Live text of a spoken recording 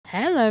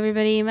Hello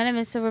everybody, my name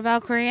is Silver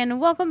Valkyrie and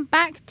welcome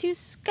back to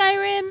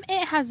Skyrim.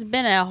 It has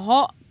been a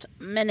hot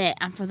minute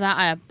and for that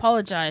I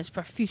apologize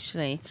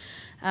profusely.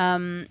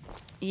 Yeah,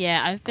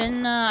 I've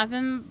been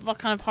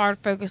kind of hard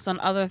focused on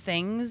other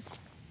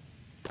things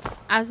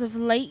as of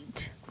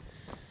late.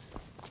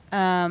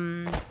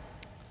 And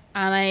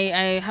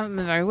I haven't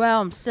been very well.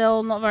 I'm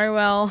still not very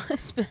well.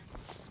 It's been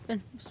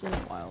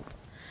wild.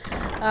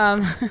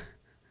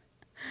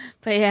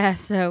 But yeah,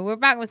 so we're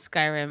back with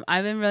Skyrim.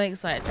 I've been really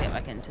excited to get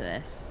back into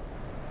this.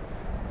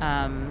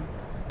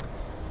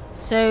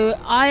 So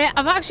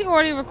I've actually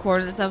already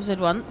recorded this episode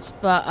once,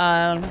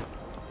 but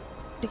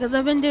because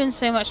I've been doing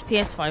so much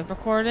PS5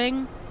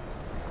 recording,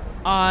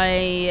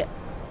 I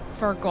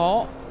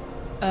forgot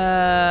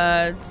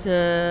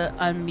to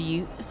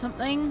unmute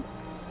something.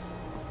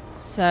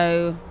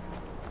 So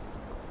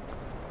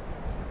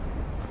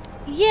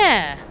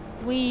yeah,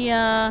 we've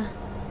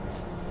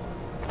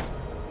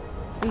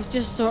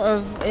just sort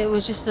of, it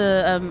was just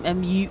a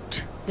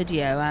mute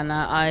video and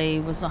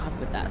I was not happy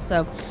with that.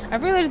 So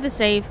I've reloaded the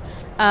save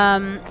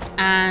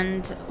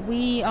and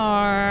we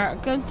are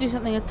going to do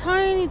something a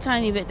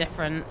tiny bit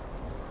different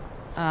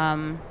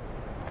than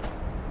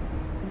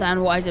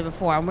what I did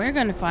before, and we're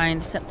going to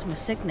find Septimus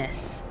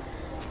Cygnus.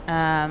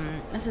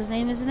 That's his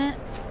name, isn't it?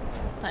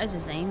 That is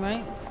his name,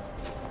 right?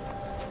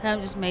 I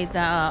haven't just made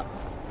that up.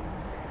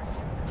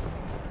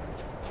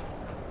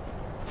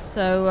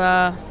 So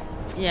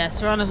yeah,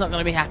 Serana's not going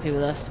to be happy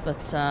with us,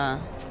 but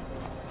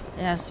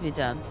it has to be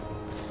done.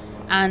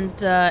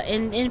 And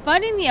in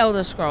finding the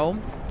Elder Scroll,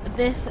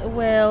 this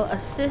will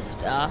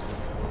assist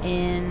us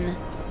in...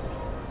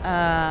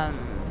 oh,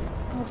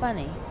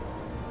 bunny.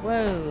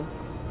 Whoa.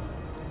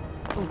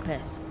 Oh,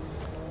 piss.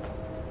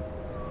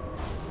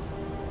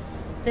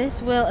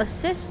 This will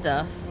assist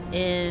us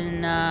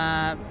in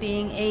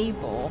being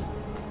able...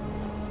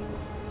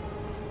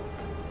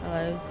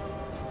 Hello?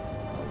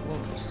 Oh,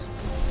 wolves.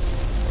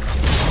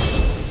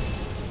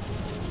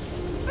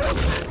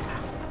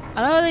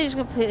 I know they just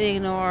completely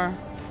ignore.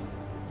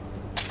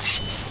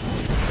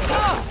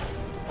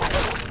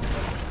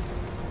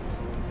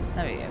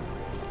 There we go.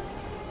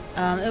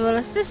 It will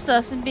assist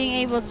us in being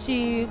able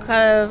to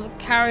kind of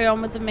carry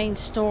on with the main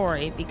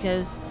story,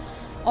 because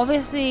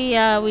obviously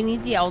we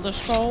need the Elder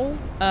Scroll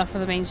for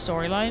the main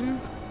storyline.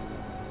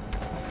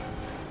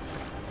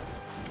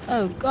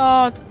 Oh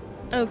god.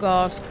 Oh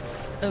god.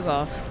 Oh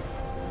god.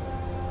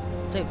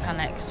 Don't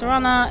panic.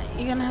 Serana,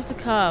 you're gonna have to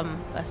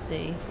come. Let's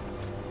see.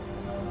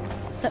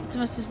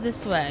 Septimus is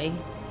this way.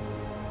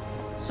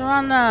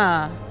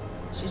 Serana!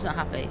 She's not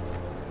happy.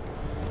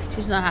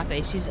 She's not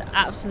happy. She's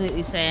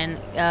absolutely saying,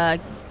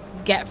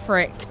 get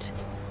fricked.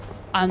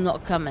 I'm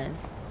not coming.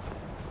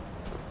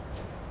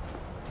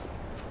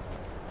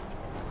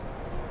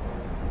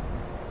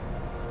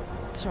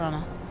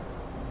 Serana.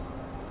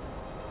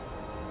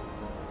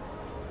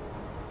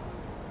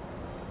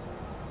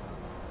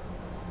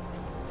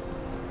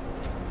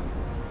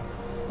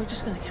 We're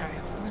just going to carry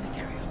on. We're going to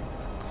carry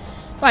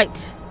on.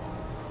 Right.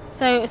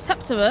 So,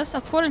 Septimus,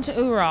 according to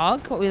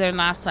Urag, what we learned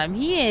last time,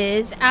 he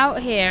is out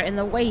here in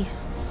the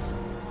wastes.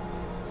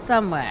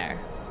 Somewhere.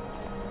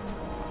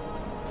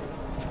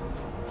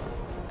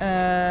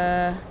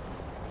 I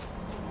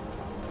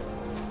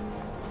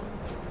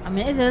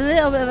mean, it's a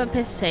little bit of a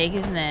piss take,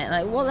 isn't it?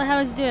 Like, what the hell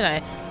is he doing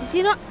now? Is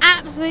he not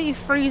absolutely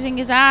freezing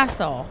his ass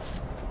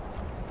off?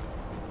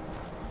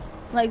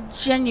 Like,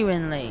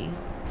 genuinely.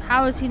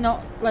 How is he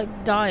not,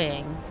 like,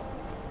 dying?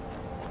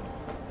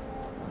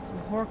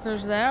 Some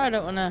horkers there. I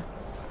don't want to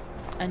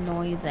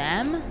annoy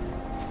them.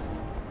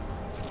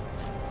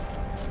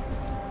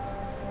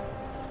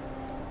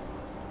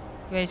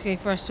 You ready to go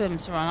for a swim,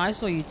 Saran? I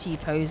saw you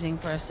T-posing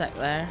for a sec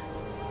there.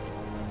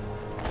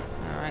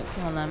 Alright,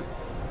 come on then.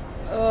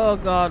 Oh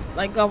god.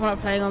 Like god, we're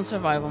not playing on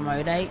survival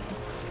mode, eh?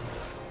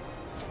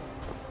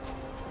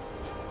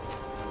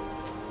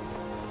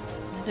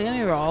 Don't get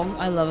me wrong,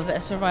 I love a bit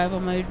of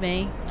survival mode,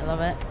 me. I love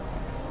it.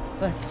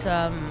 But,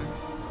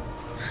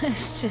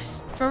 it's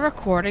just, for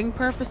recording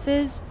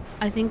purposes,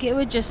 I think it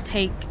would just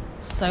take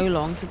so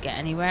long to get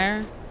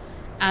anywhere.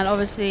 And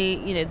obviously,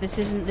 you know, this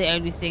isn't the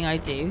only thing I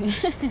do.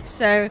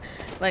 So,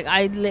 like,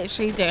 I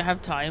literally don't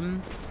have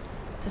time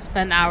to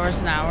spend hours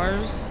and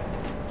hours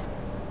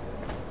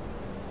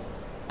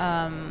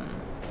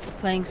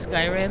playing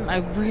Skyrim. I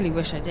really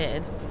wish I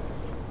did.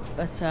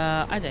 But,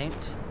 I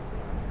don't.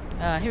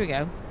 Here we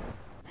go.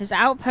 His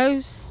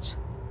outpost.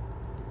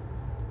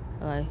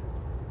 Hello.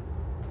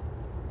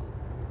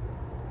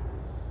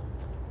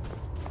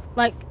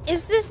 Like,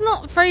 is this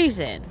not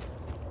freezing?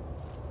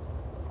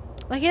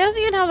 Like, it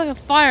doesn't even have, like, a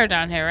fire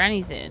down here or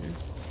anything.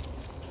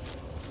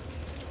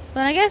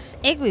 But I guess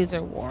igloos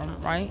are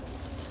warm, right?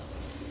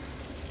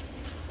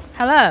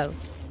 Hello?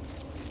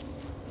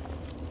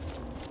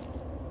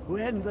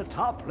 When the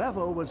top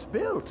level was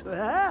built,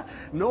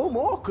 no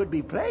more could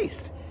be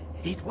placed.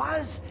 It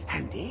was,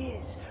 and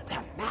is,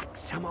 the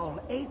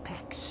maximal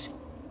apex.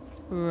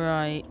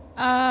 Right.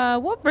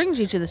 What brings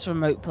you to this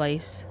remote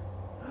place?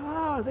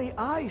 The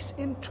ice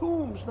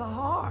entombs the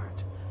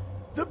heart.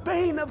 The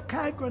bane of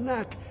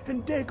Cagranak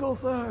and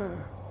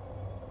Degolthur.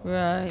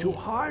 Right. To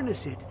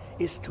harness it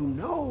is to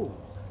know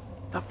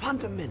the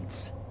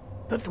fundaments.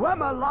 The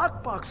Dwemer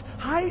lockbox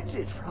hides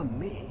it from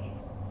me.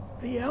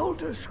 The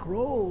Elder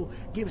Scroll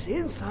gives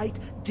insight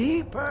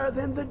deeper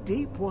than the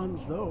deep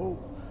ones, though,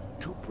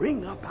 to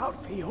bring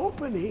about the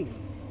opening.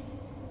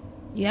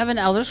 You have an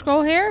Elder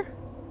Scroll here?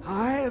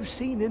 I have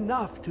seen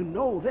enough to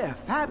know their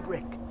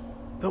fabric,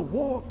 the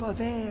warp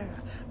of air,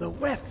 the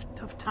weft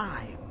of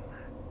time.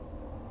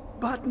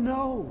 But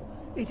no,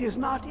 it is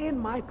not in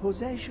my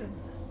possession.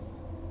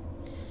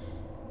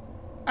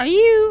 Are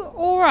you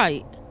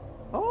alright?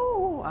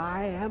 Oh,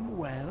 I am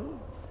well.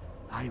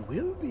 I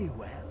will be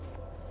well.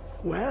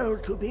 Well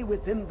to be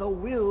within the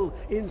will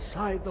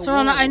inside the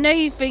Sarthaal, wall. I know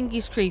you think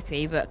he's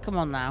creepy, but come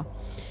on now.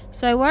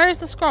 So where is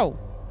the scroll?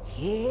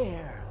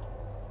 Here.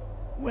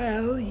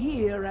 Well,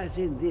 here as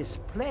in this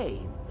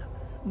plain.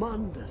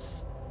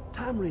 Mundus,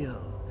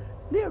 Tamriel,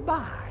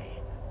 nearby.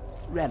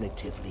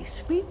 Relatively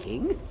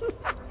speaking.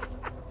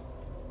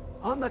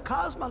 On the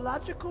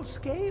cosmological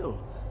scale,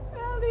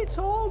 well, it's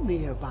all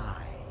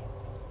nearby.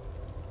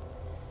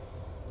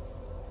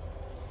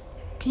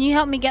 Can you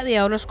help me get the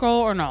Elder Scroll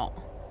or not?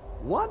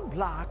 One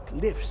block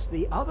lifts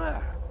the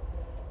other.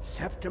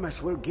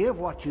 Septimus will give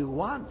what you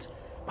want,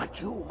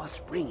 but you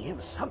must bring him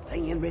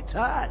something in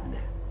return.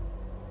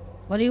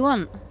 What do you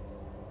want?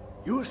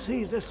 You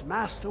see this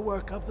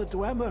masterwork of the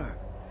Dwemer,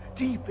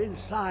 deep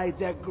inside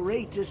their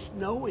greatest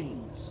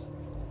knowings.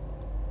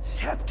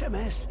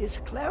 Septimus is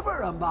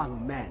clever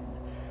among men,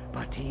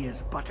 but he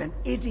is but an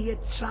idiot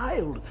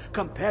child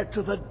compared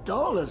to the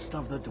dullest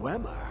of the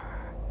Dwemer.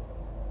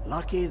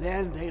 Lucky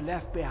then they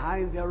left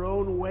behind their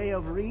own way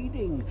of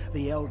reading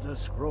the Elder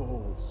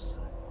Scrolls.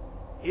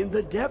 In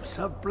the depths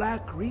of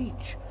Black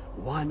Reach,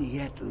 one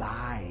yet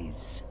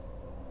lies.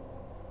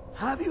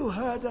 Have you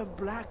heard of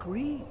Black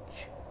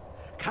Reach?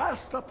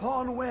 Cast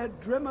upon where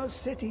Drimmer's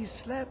city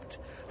slept,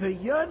 the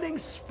yearning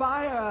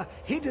spire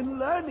hidden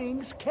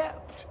learnings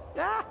kept.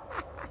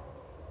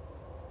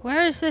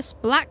 Where is this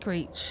Black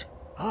Reach?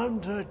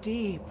 Under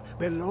deep,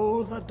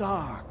 below the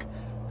dark,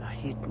 the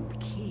hidden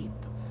keep,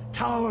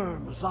 Tower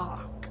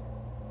Mazark.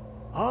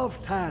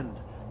 Oftand,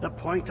 the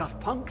point of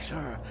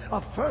puncture,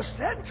 of first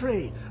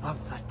entry of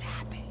the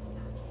tapping.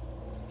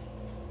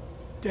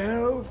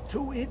 Delve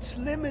to its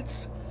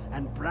limits,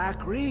 and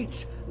Black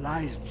Reach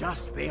lies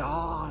just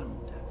beyond.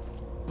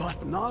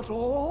 But not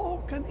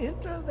all can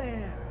enter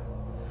there.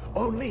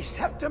 Only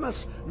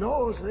Septimus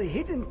knows the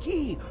hidden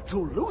key to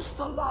loose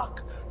the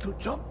lock, to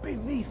jump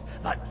beneath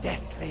the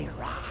deathly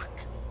rock.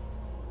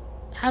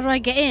 How do I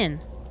get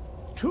in?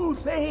 Two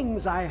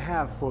things I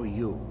have for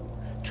you.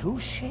 Two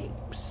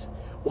shapes.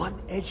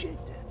 One edged,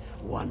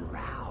 one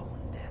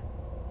round.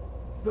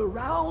 The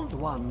round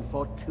one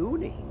for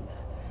tuning.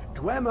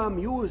 Dwemer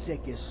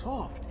music is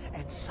soft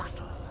and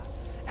subtle,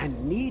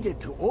 and needed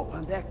to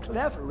open their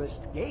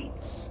cleverest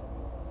gates.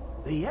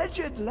 The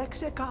edged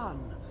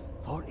lexicon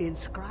for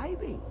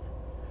inscribing.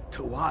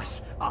 To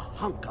us, a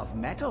hunk of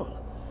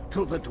metal.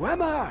 To the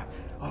Dwemer,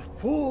 a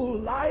full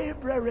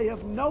library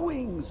of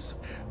knowings,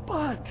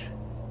 but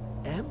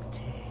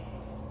empty.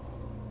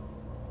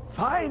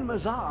 Find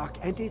Mazark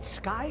and its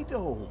sky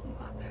dome.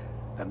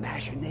 The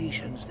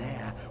machinations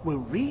there will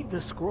read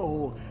the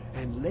scroll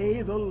and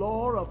lay the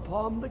lore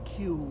upon the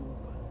cube.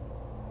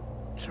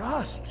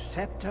 Trust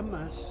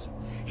Septimus.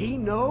 He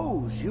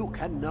knows you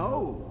can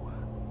know.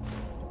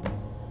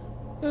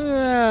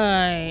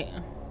 Right.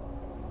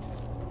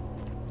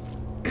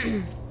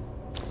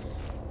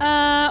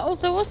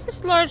 Also, what's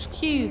this large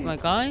cube, my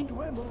guy?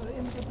 Dwemer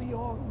in the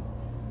beyond.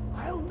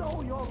 I'll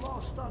know your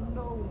lost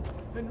unknown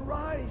and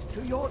rise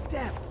to your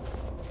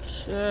depths.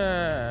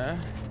 Sure.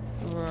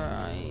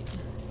 Right.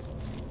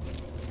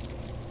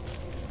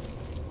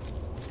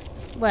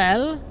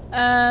 Well,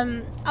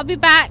 I'll be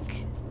back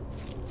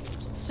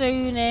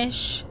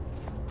soonish.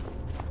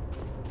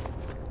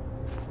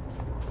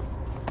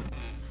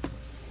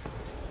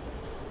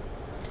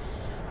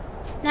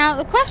 Now,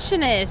 the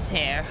question is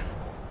here,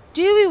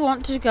 do we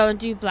want to go and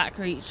do Black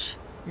Reach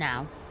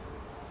now?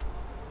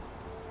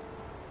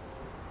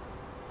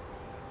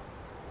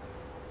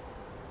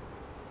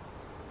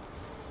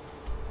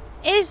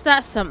 Is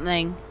that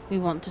something we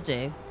want to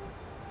do?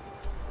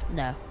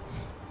 No.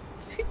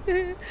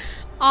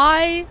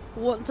 I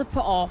want to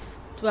put off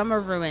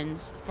Dwemer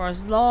Ruins for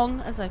as long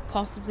as I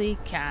possibly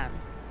can.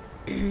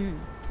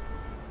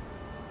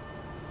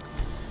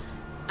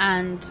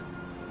 And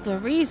the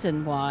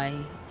reason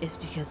why is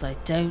because I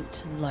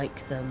don't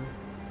like them.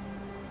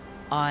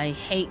 I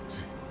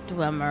hate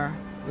Dwemer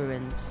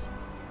Ruins.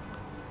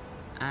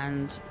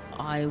 And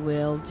I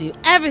will do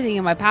everything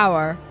in my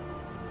power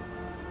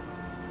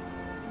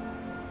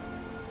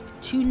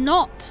to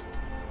not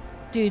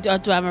do a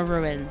Dwemer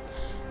Ruin.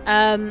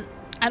 And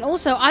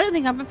also, I don't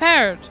think I'm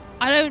prepared.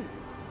 I don't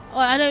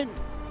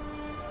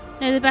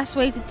know the best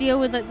way to deal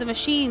with like the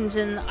machines,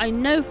 and I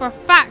know for a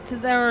fact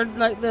that there are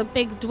like the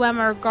big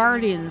Dwemer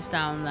guardians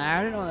down there.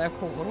 I don't know what they're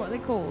called. What are they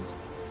called?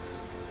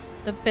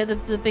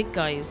 The big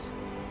guys.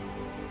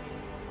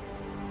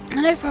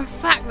 I know for a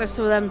fact there's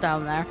some of them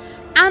down there.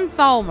 And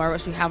Falmer,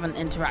 which we haven't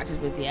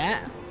interacted with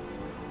yet.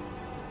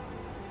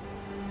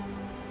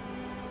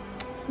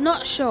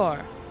 Not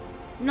sure.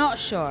 Not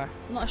sure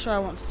I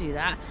want to do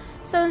that.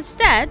 So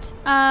instead,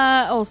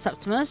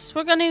 Septimus,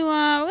 we're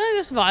gonna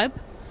just vibe.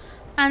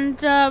 And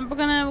we're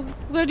gonna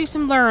do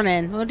some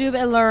learning. We're gonna do a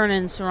bit of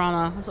learning,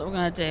 Serana. That's what we're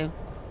gonna do.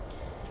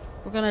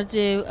 We're gonna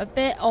do a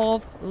bit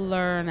of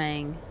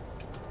learning.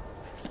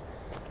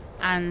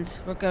 And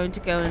we're going to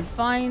go and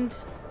find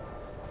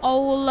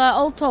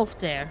old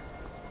Tolfdir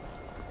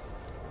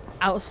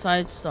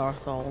outside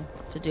Sarthaal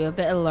to do a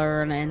bit of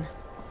learning.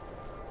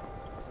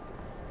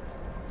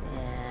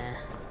 Yeah.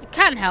 It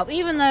can't help,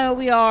 even though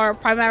we are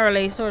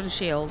primarily Sword and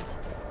Shield.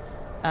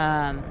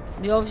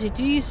 We obviously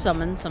do use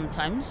summon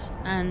sometimes,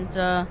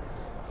 and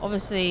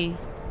obviously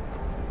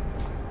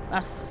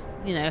that's,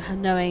 you know,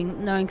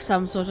 knowing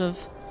some sort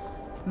of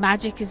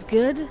magic is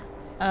good.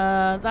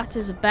 That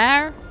is a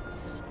bear.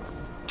 It's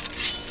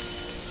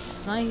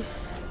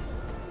nice.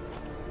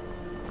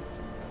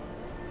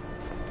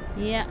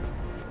 Yeah.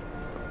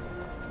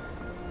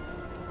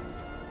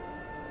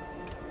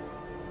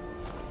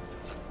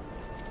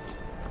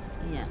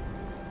 Yeah.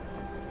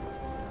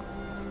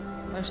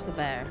 Where's the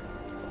bear?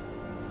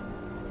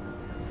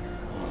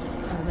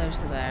 Oh, there's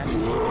the bear.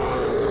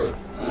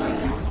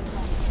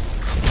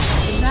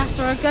 He's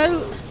after a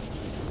goat.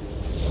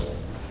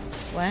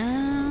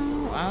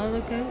 Well, I'll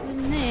a goat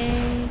than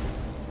me.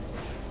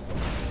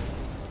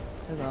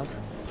 Oh god.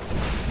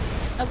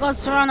 Oh god,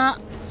 Serana!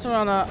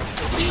 Serana!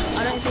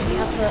 I don't think we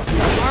have the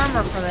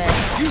armor for this.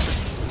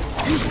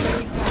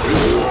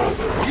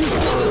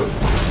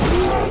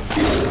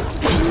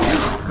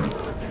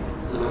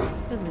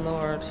 Good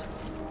lord.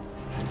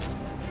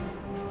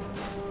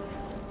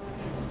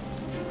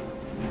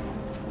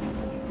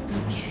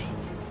 Okay.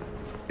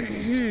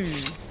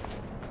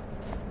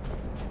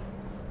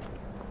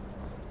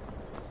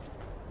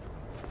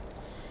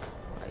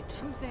 Right.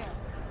 Who's there?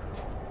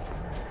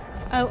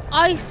 Oh,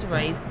 ice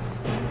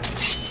wraiths.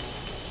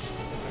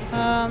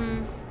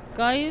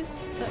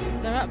 Guys,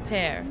 they're up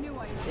here.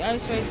 The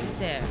ice wraith is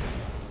here.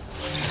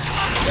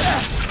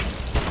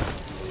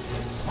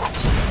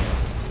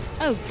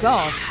 Oh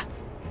god.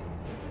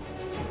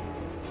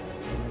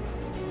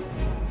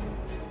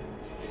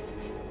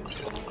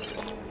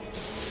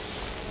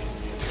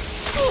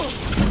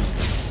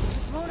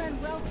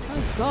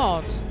 Oh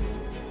god.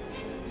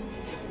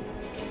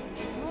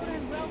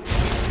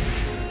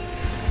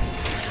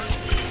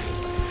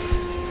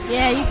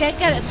 Yeah, you get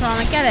it,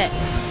 Serana, get it.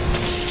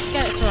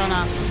 Get it,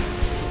 Serana.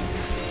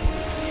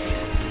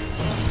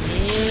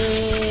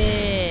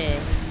 Yeah.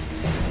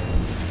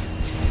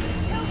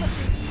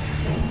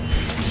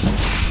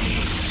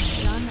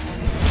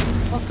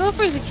 Well, feel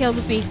free to kill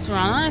the beast,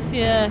 Serana,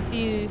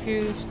 if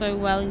you're so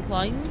well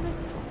inclined.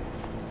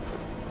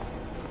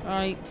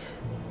 Right.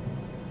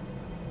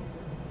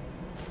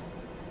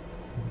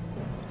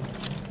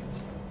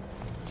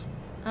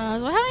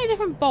 So I have any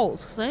different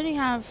bolts? Because I only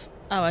have...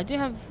 Oh, I do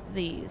have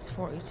these,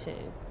 42.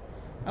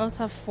 I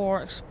also have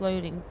 4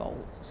 exploding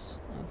bolts.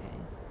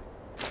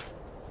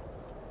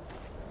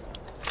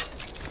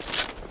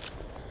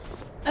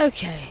 Okay.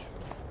 Okay.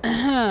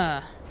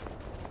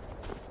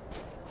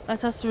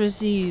 Let us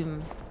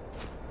resume.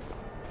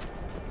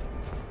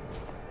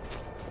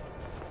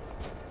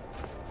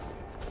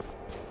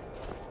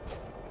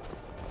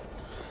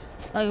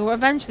 Like,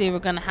 eventually we're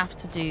gonna have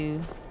to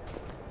do...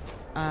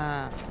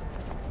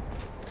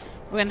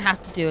 we're gonna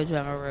have to do a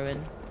Dwemer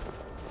Ruin.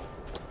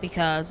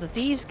 Because the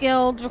Thieves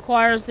Guild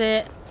requires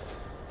it.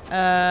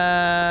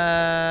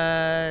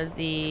 I'm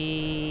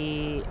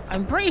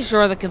pretty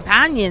sure the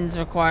Companions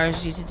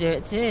requires you to do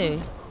it too.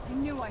 I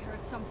knew I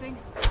heard something.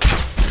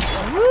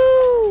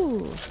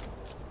 Woo!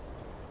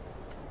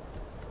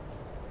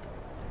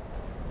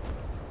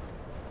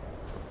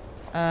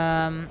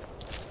 And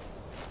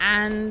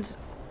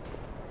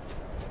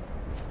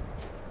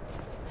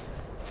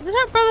does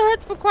our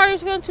Brotherhood require you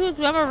to go into a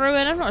Dwemer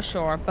Ruin? I'm not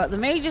sure, but the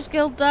Mages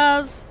Guild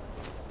does.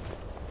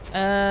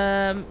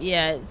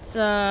 Yeah, it's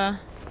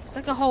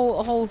like a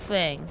whole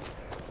thing.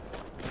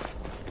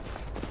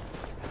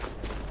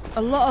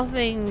 A lot of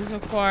things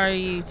require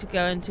you to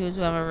go into a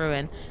Dwemer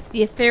Ruin.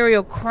 The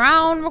Ethereal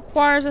Crown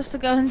requires us to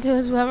go into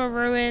a Dwemer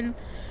Ruin.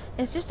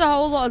 It's just a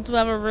whole lot of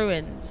Dwemer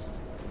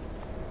Ruins.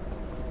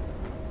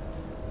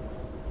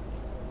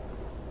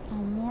 Oh,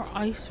 more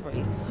ice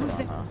wraiths. Who's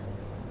there?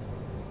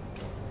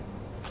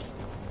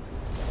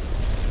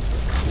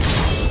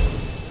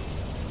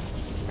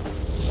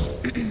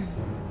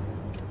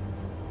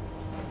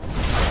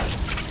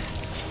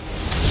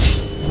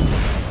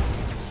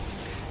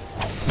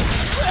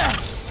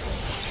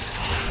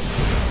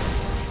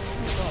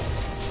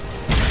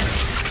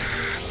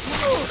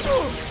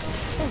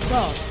 Oh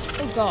god.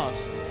 Oh god.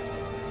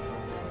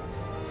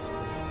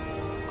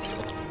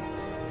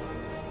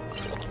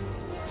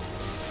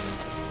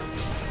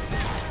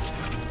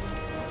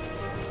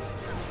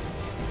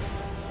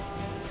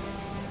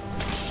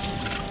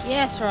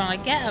 Yes, Serana,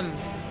 get him.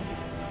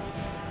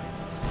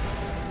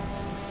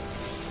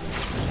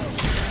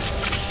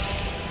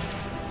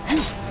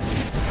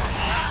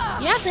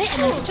 have to hit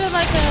him in such a,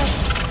 like,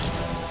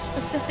 a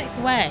specific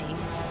way.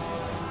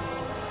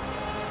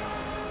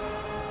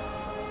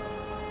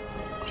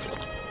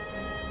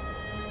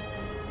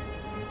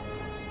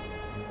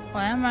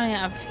 Well, I am running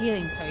out of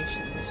healing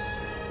potions.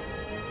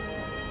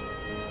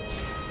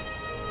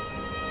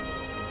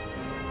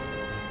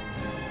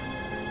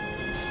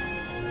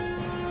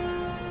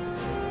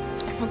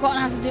 I've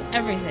forgotten how to do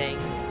everything.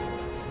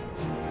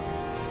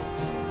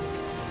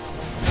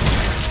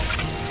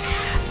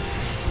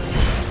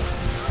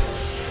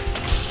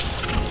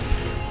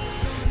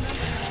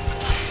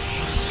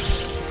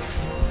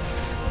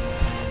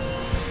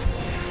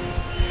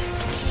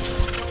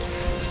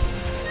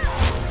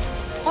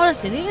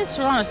 Honestly, leaving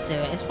Serrano to do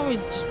it is probably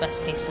just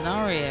best case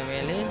scenario,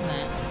 really, isn't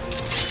it?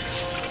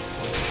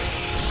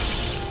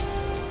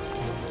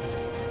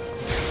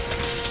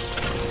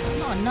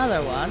 Not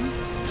another one.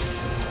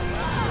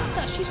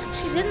 Look,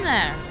 she's in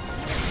there.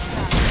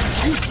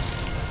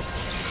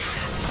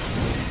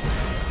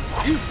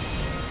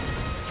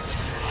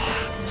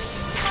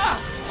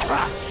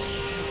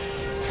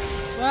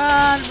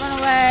 Run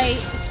away.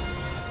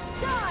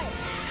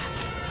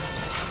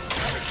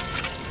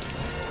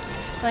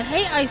 I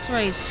hate ice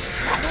raids.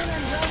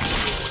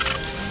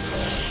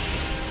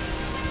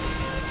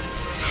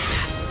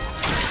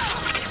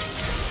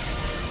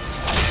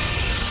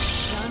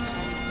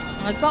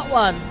 I got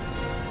one.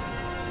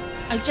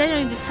 I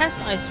genuinely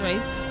detest ice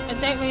raids. I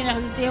don't really know how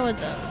to deal with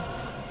them.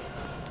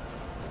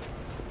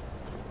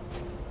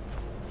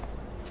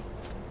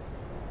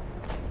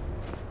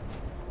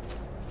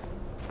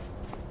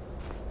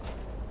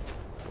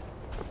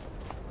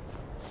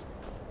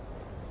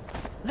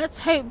 Let's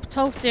hope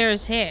Tolfdir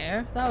is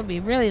here. That would be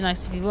really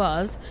nice if he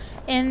was.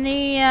 In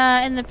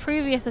the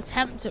previous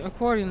attempt at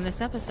recording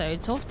this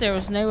episode, Tolfdir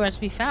was nowhere to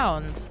be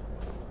found.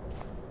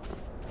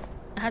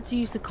 I had to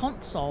use the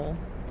console.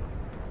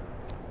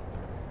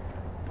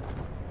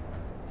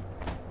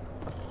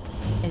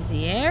 Is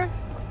he here?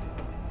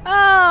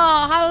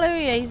 Oh,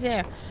 hallelujah, he's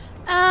here.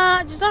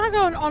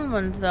 Jazargo and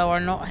Onmund though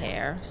are not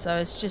here, so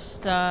it's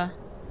just us.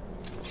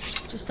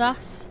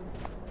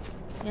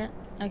 Yeah.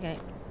 Okay.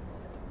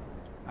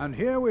 And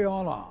here we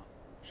all are.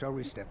 Shall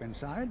we step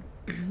inside?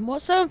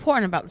 What's so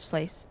important about this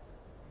place?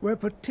 We're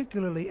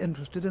particularly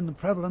interested in the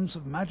prevalence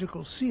of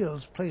magical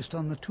seals placed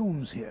on the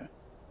tombs here.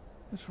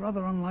 It's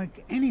rather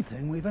unlike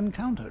anything we've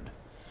encountered.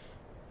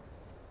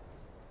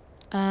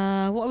 What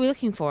are we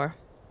looking for?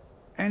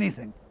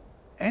 Anything.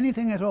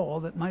 Anything at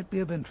all that might be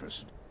of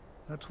interest.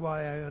 That's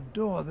why I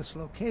adore this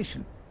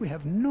location. We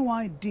have no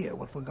idea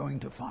what we're going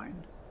to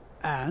find.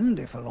 And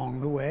if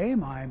along the way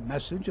my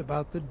message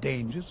about the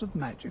dangers of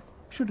magic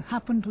should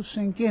happen to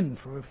sink in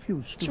for a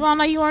few students.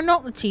 Joanna, you are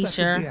not the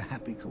teacher. That would be a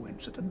happy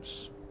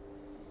coincidence.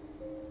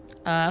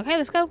 Okay,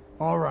 let's go.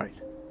 All right.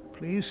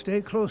 Please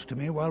stay close to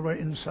me while we're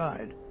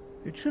inside.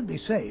 It should be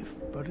safe,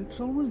 but it's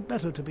always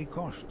better to be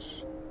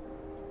cautious.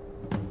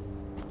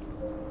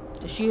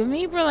 Just you and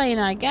me, Verlaine,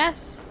 I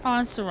guess. Oh,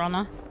 and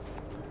Serana.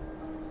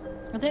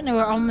 I don't know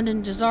where Onmund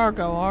and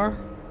Jazargo are.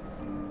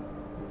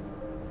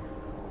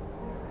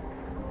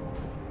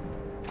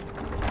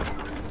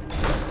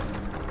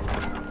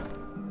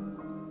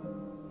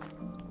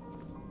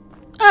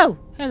 Oh,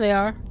 here they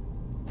are.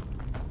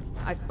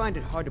 I find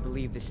it hard to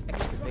believe this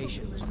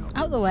excavation was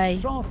Out the way.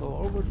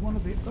 Sarthaal was one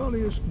of the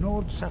earliest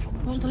Nord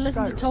settlements. I want to in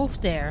listen Skyrim. to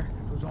Tolfdir.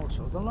 It was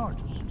also the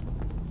largest.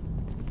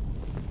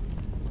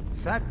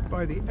 Sacked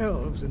by the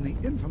elves in the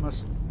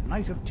infamous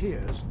Night of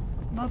Tears,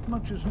 not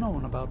much is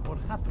known about what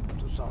happened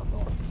to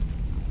Sarthaal.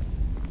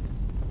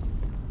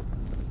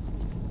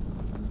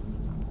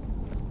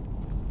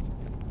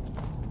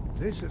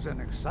 This is an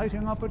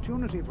exciting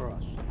opportunity for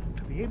us,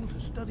 to be able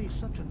to study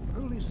such an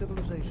early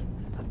civilization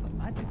and the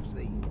magics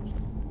they used.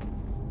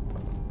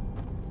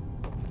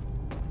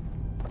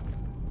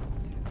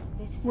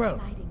 This is Well,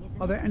 exciting,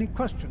 isn't are there it? any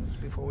questions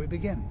before we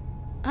begin?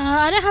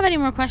 I don't have any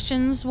more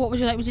questions. What would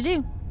you like me to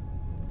do?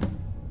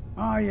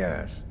 Ah,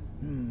 yes.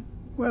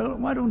 Well,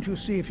 why don't you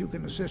see if you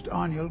can assist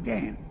Arniel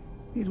Gain?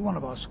 He's one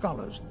of our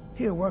scholars,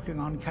 here working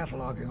on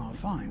cataloging our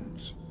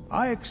finds.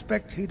 I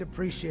expect he'd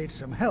appreciate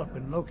some help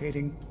in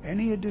locating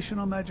any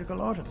additional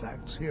magical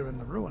artifacts here in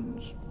the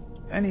ruins.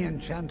 Any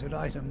enchanted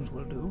items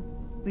will do.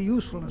 The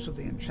usefulness of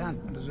the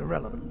enchantment is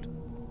irrelevant.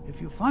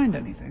 If you find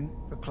anything,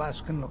 the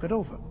class can look it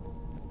over.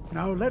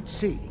 Now let's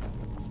see.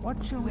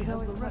 What shall we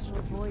have the rest of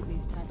you avoid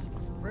these types of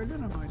ruins.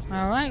 Berlin, my dear.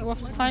 Alright, we'll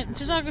have to find...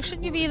 Jazargo,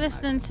 shouldn't you be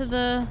listening to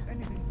the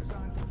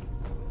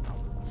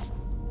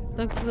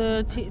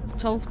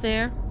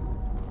Tolfdir?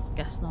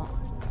 Guess not.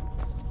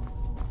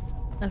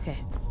 Okay.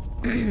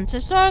 So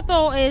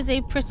Sarthaal is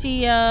a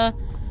pretty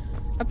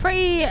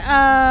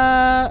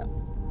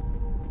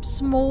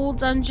small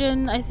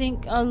dungeon. I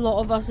think a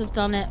lot of us have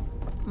done it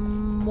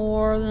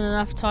more than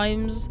enough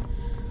times.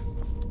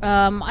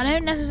 I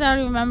don't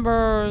necessarily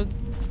remember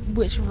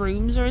which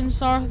rooms are in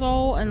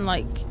Sarthaal and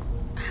like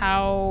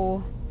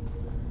how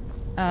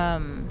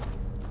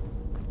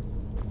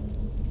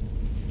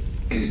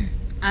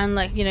and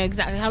like, you know,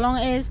 exactly how long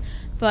it is,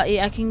 but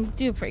yeah, I can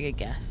do a pretty good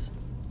guess.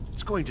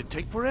 It's going to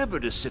take forever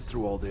to sit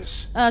through all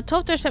this.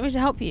 Tofter sent me to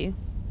help you.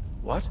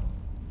 What?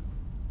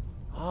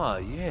 Ah,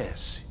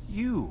 yes.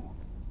 You.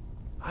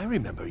 I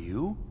remember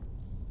you.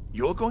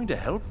 You're going to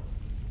help?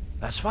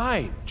 That's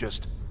fine.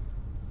 Just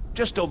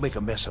don't make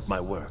a mess of my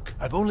work.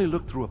 I've only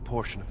looked through a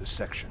portion of this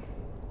section.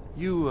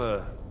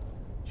 You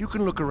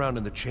can look around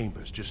in the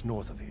chambers just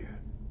north of here.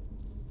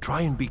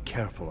 Try and be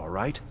careful, all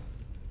right?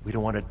 We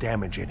don't want to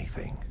damage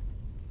anything.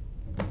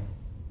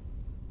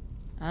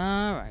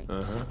 Alright.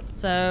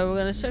 So we're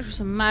going to search for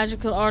some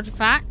magical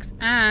artifacts,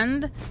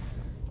 and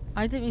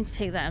I didn't mean to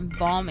take that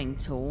embalming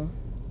tool.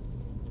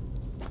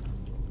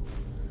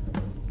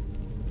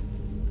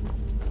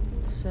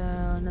 So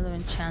another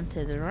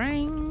enchanted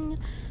ring.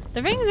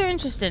 The rings are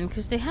interesting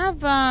because they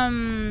have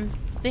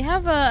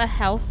a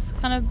health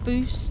kind of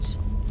boost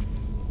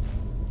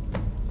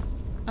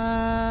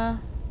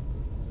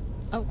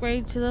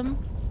upgrade to them.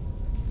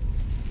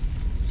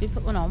 Should we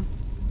put one on?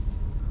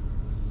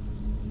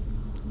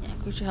 Yeah,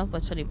 increase your health by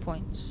 20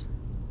 points.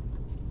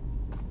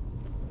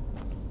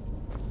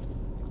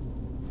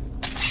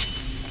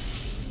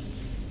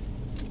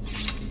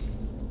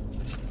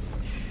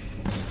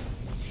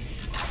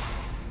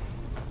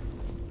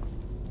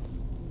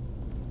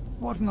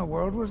 What in the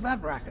world was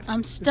that racket?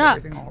 I'm stuck.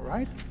 Is everything all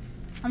right?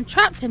 I'm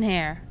trapped in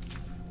here.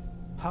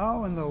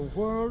 How in the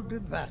world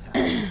did that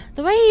happen?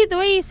 The way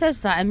he says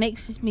that, it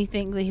makes me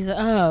think that he's like,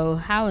 oh,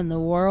 how in the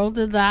world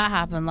did that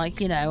happen? Like,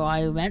 you know,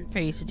 I meant for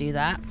you to do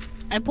that.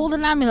 I pulled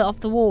an amulet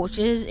off the wall, which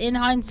is, in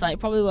hindsight,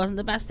 probably wasn't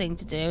the best thing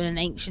to do in an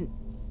ancient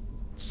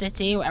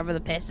city, whatever the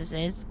piss this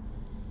is.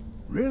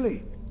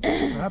 Really?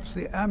 Perhaps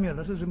the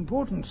amulet is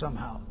important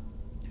somehow.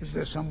 Is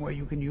there some way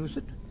you can use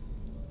it?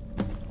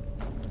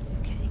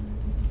 Okay.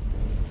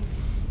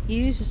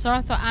 Use the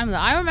Sarthaal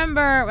amulet. I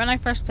remember when I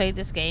first played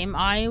this game,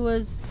 I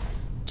was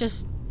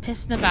just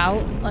pissing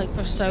about like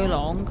for so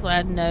long because I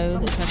had no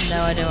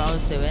idea what I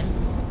was doing,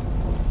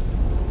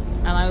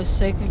 and I was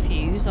so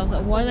confused. I was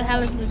like, why the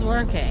hell isn't this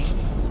working?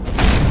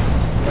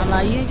 I'm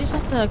like, you just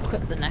have to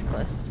equip the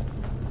necklace.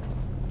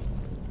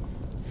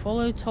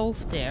 Follow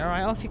Tofter.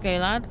 Alright, off you go,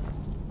 lad.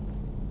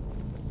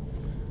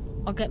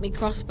 I'll get me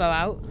crossbow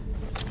out.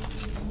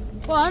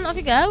 Go on, off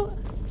you go.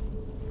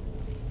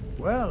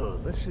 Well,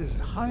 this is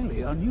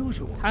highly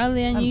unusual.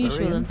 Highly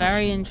unusual and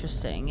very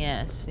interesting.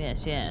 Yes,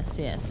 yes, yes,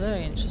 yes.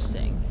 Very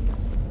interesting.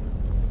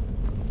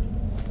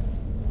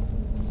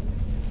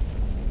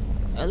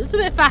 A little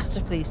bit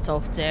faster, please,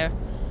 Tofter.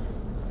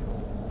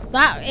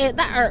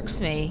 That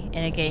irks me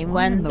in a game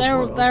when their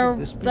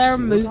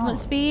movement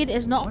speed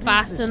is not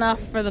fast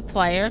enough for the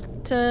player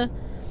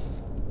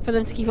for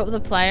them to keep up with the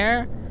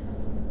player.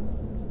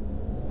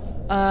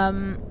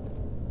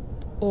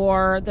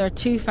 Or they're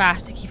too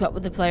fast to keep up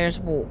with the player's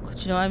walk.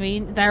 Do you know what I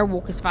mean? Their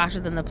walk is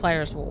faster than the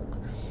player's walk.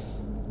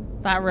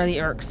 That really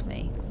irks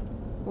me.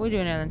 What are we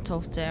doing now then,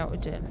 Tofter? What are we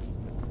doing?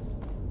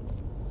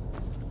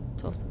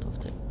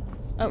 Tofter.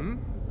 Oh.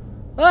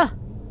 Ah!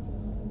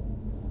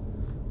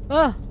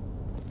 Ah!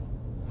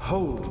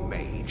 Hold,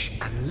 mage,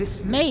 and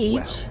listen Mage?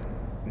 well.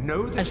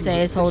 Know that I'd say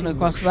it's holding a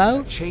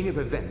crossbow. a chain of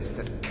events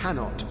that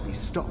cannot be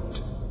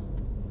stopped.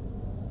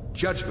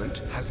 Judgment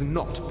has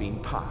not been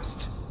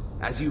passed,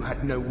 as you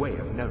had no way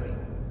of knowing.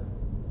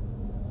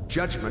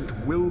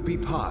 Judgment will be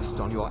passed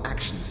on your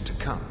actions to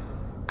come,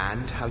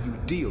 and how you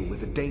deal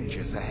with the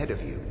dangers ahead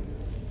of you.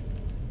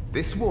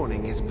 This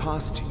warning is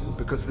passed to you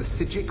because the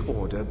Psijic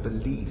Order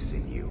believes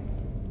in you.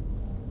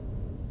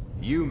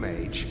 You,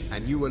 mage,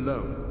 and you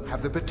alone,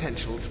 have the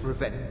potential to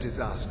prevent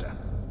disaster.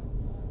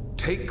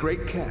 Take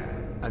great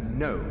care, and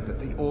know that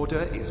the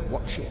Order is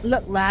watching.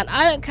 Look, lad,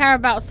 I don't care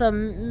about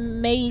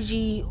some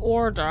magey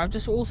order. I've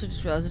also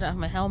just realised I don't have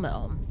my helmet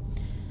on.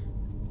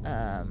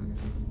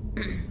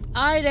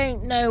 I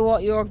don't know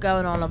what you're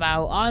going on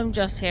about. I'm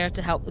just here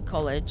to help the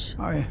college.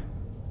 I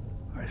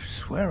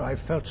swear I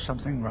felt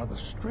something rather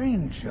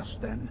strange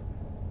just then.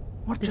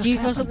 What Did just you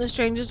feel happened? something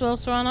strange as well,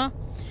 Sarthaal?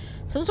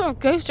 Some sort of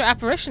ghost or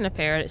apparition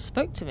appeared. It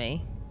spoke to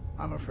me.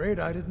 I'm afraid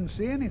I didn't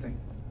see anything.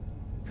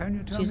 Can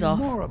you tell She's me off.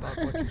 more about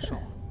what you saw?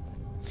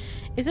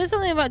 Is there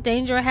something about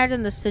danger ahead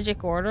in the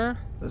Psijic Order?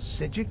 The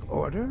Psijic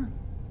Order?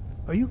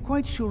 Are you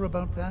quite sure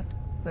about that?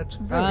 That's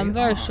very I'm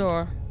very odd.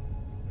 sure.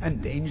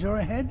 And danger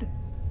ahead?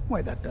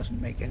 Why, that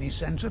doesn't make any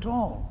sense at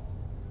all.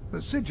 The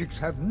Psijics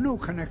have no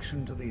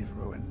connection to these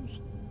ruins,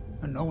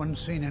 and no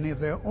one's seen any of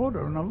their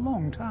order in a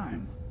long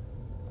time.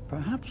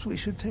 Perhaps we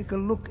should take a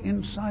look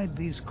inside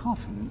these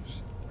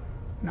coffins.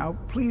 Now,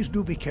 please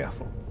do be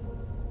careful.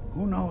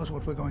 Who knows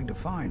what we're going to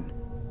find?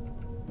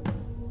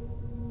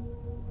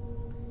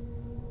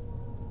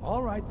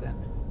 All right, then.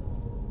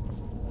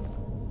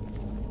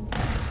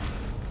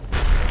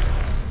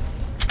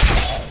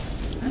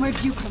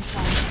 Where'd you come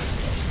from?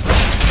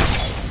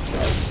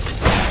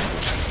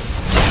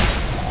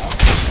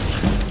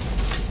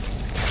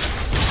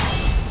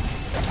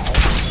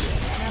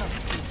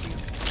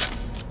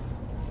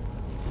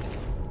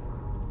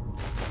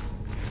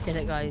 Get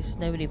it, guys.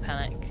 Nobody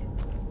panic.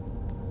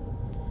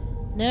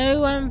 No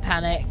one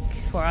panic,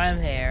 for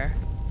I'm here.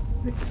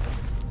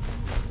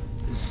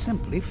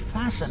 simply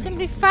fascinating.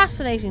 Simply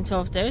fascinating,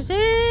 Tofter, is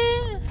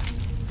it?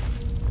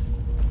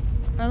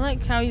 I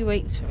like how he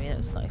waits for me.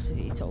 That's nice of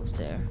you,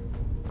 Tofter.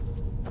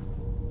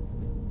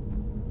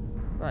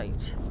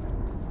 Right.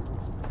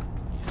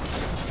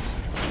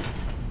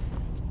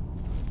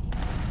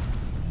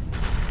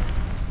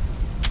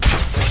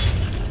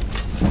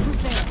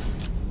 Who's there?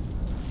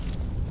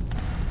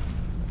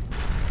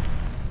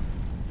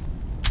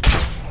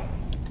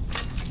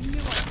 You knew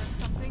I heard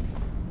something.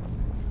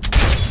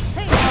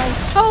 Hey,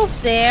 oh,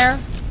 Tofter!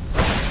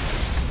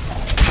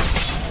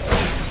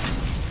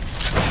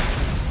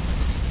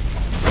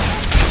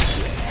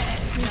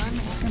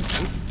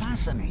 Simply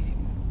fascinating.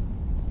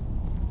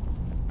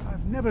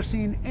 I've never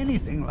seen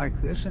anything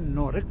like this in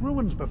Nordic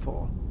ruins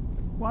before.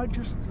 Why,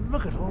 just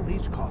look at all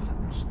these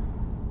coffins.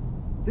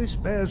 This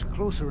bears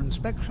closer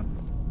inspection.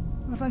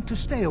 I'd like to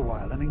stay a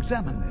while and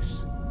examine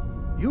this.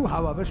 You,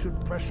 however, should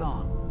press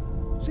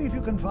on. See if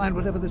you can find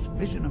whatever this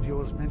vision of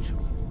yours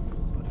mentioned.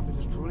 But if it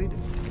is truly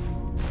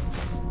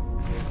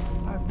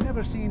I've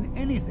never seen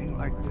anything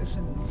like this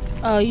in...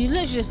 Oh, you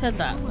literally just said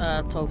that,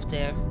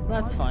 Tofter.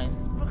 That's fine.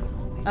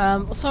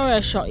 Sorry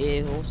I shot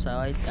you also.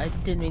 I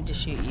didn't mean to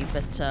shoot you,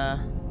 but,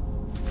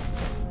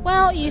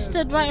 well, you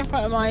stood right in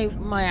front of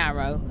my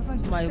arrow,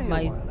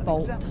 my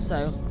bolt,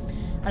 so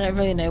I don't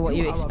really know what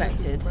you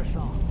expected. See if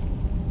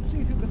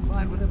you can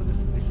find whatever this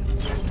vision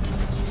is.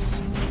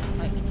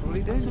 Right, It's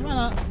truly let's dangerous. run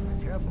up.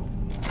 Be careful.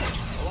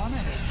 Go on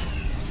ahead.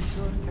 I'll be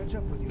sure to catch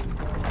up with you.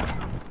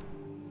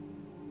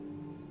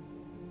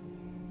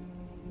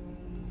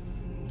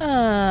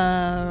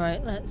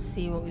 Right, let's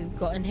see what we've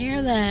got in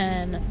here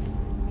then.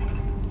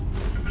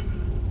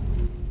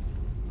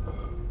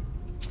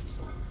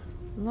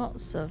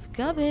 Lots of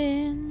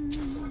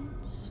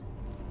gubbins.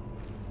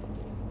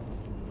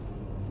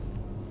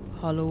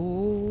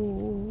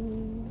 Hello.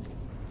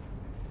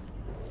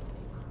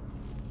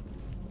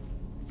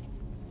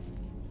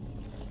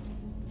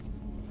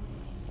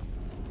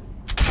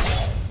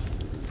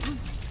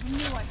 You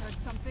knew I heard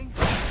something.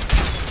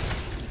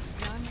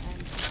 Done and done.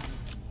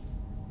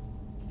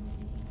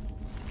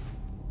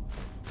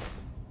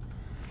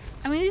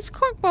 I mean, these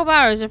corkbow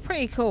arrows are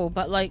pretty cool,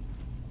 but like,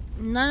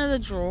 none of the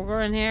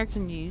Draugr in here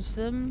can use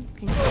them.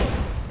 Can you...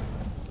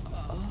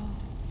 oh.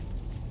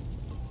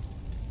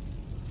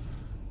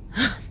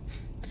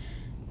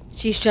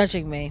 She's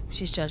judging me.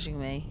 She's judging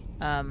me.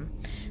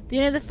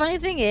 The funny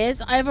thing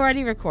is, I've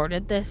already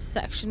recorded this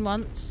section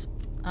once,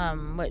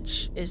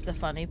 which is the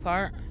funny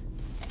part.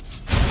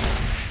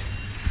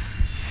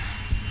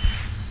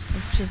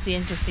 Which is the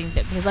interesting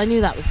bit, because I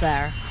knew that was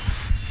there.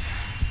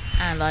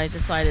 And I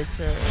decided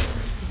to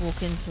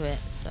walk into it,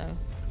 so...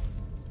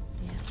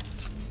 yeah.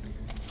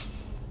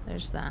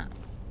 There's that.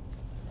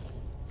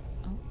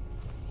 Oh.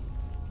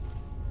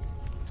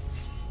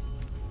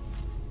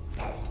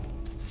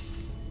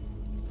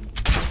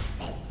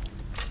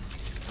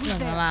 I'm not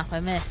gonna laugh, I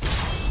missed.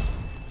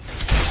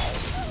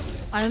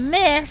 I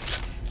missed!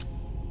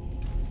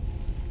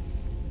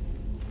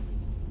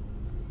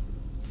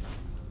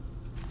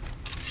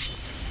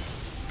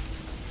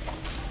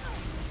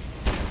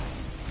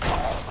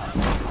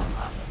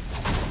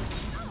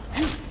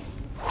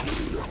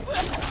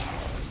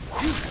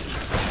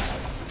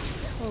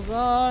 Oh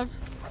god.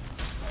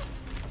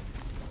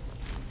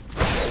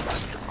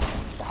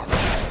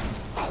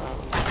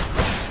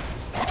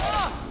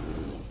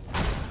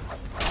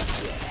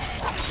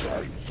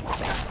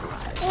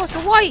 Oh, it's a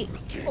white!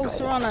 Oh,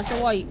 Serana, it's a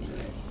white.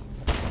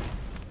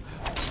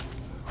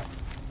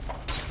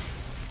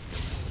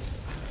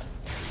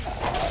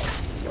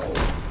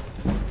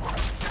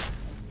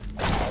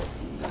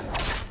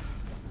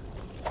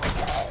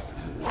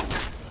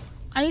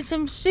 I need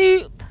some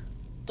soup.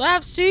 Do I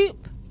have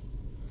soup?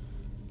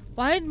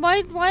 Why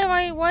did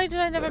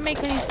I never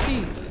make any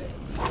soup?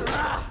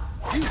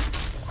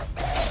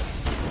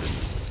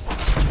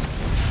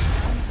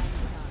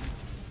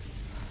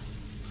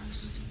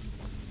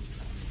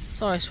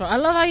 Sorry, I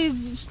love how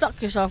you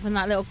stuck yourself in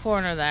that little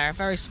corner there.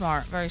 Very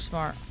smart, very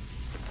smart.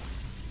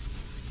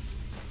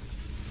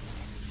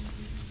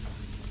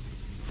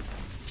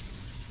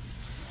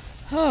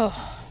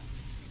 Oh.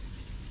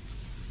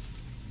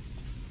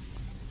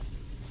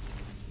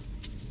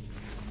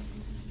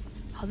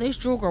 Oh, those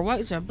Draugr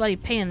whites are a bloody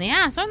pain in the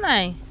ass, aren't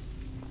they?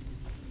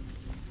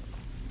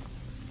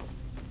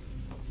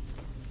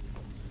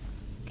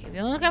 Okay,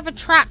 we're looking for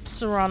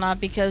traps, Serana,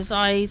 because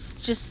I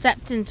just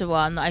stepped into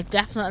one that I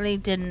definitely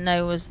didn't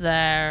know was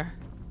there.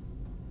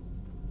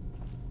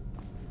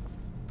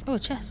 Oh, a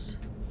chest.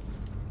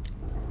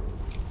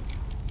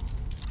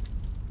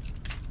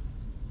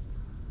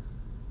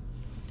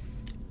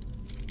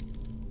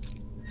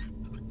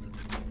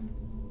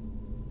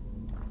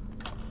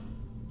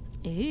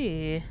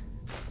 Ew.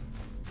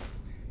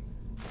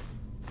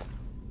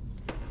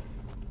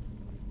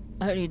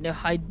 I don't need no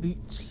hide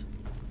boots.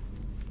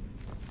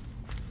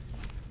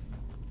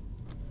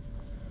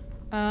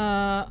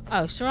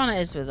 Oh, Serana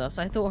is with us.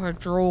 I thought her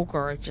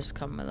Draugr had just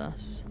come with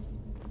us.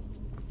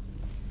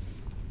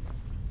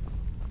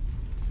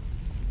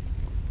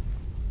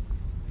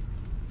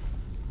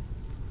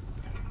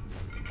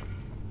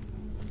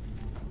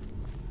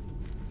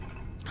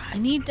 I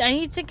need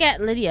to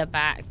get Lydia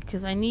back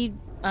because I need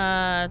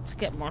to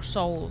get more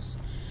souls.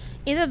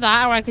 Either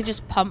that or I could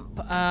just pump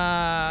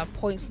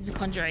points into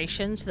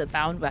conjuration so that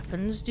bound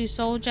weapons do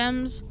soul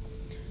gems.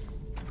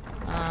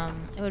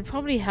 It would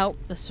probably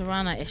help the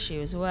Serana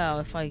issue as well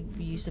if I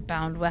used a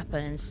bound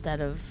weapon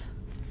instead of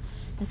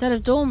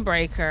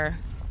Dawnbreaker.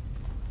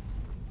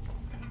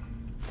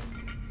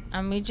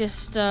 And we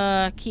just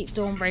keep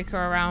Dawnbreaker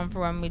around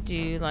for when we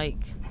do like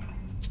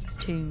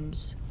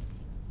tombs.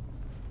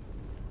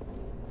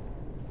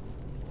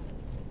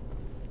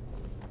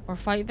 Or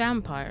fight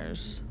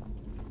vampires.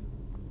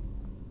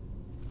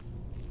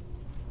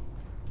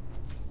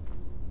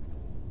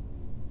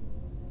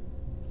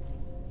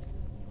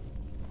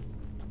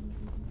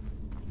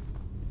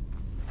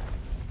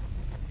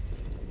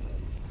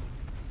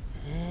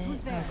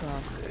 Who's there? Oh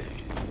god.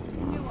 I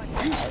knew I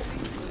heard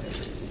something.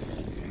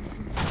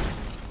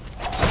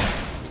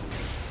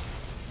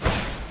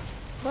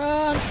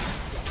 Run!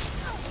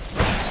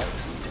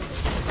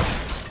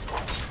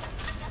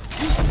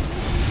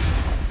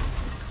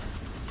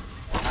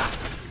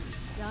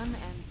 Done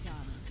and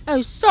done.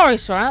 Oh, sorry,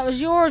 Sora. That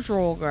was your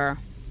Draugr.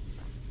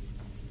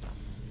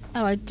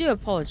 Oh, I do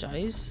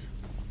apologise.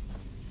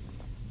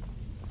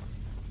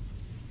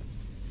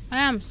 I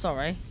am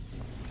sorry.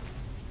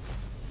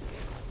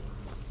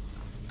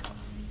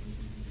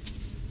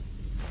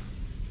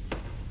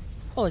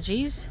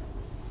 Apologies.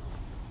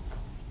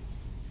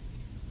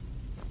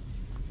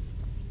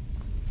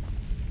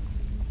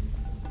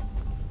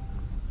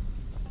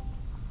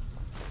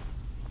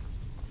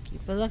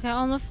 Keep a lookout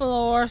on the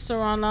floor,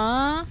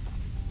 Serana.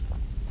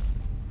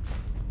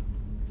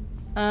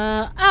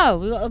 Oh,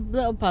 we got a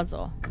little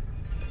puzzle.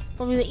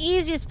 Probably the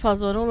easiest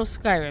puzzle in all of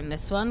Skyrim,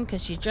 this one,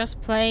 because you're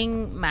just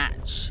playing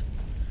match.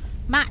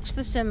 Match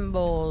the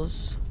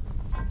symbols.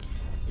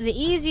 The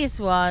easiest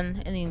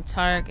one in the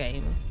entire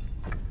game.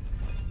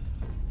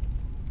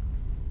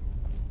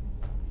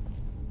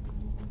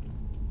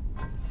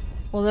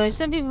 Although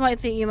some people might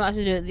think you might have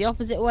to do it the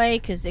opposite way,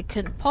 because it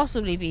couldn't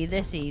possibly be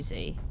this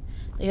easy.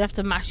 You have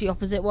to match the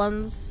opposite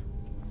ones.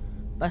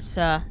 But,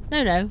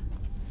 no.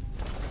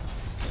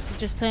 We're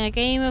just playing a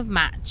game of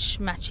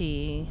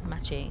matching.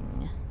 Right.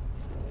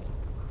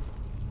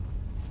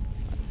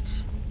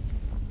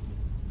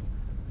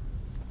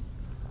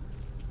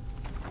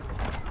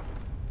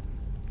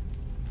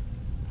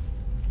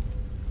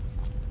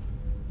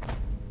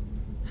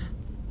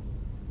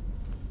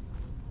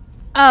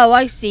 Oh,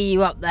 I see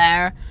you up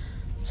there.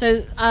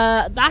 So,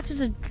 that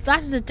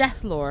is a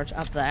Death Lord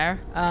up there.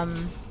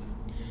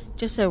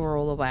 Just so we're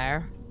all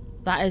aware,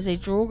 that is a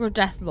Draugr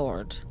Death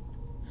Lord.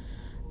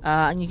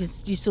 And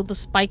you saw the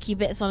spiky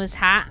bits on his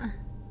hat.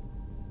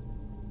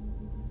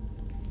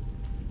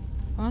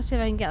 I want to see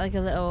if I can get like a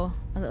little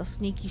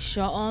sneaky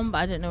shot on, but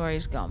I don't know where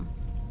he's gone.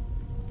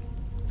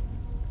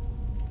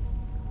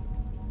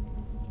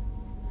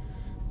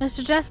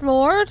 Mr. Death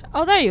Lord?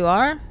 Oh, there you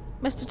are,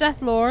 Mr.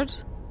 Death Lord.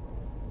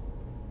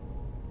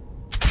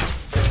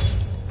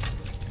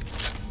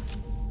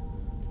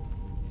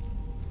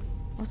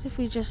 What if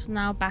we just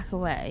now back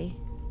away?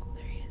 Oh,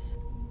 there he is.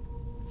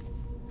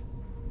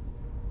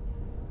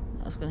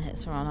 That was going to hit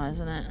Serana,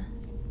 isn't it?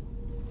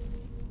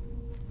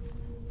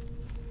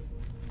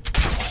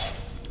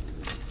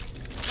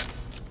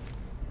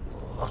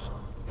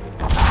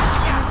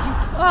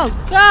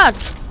 Oh, God!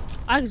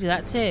 I could do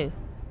that too.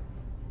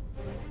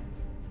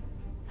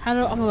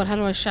 Oh my god, how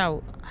do I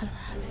shout? How do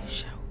you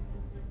shout?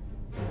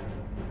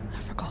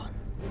 I've forgotten.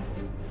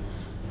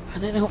 I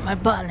don't know what my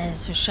button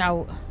is for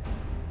shout.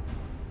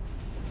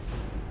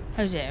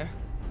 Oh dear.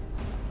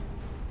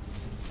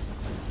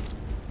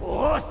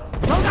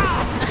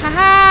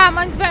 Haha!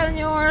 Mine's better than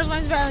yours,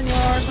 mine's better than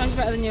yours, mine's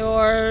better than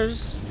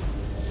yours.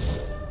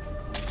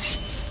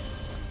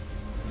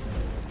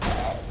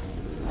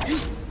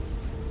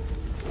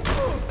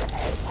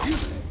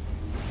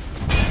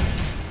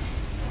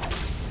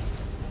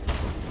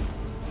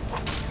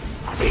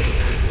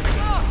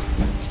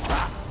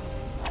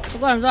 Oh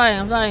god, I'm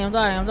dying.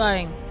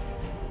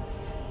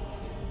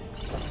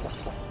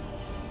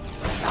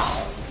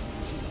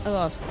 Oh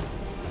god.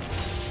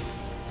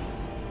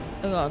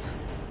 Oh god.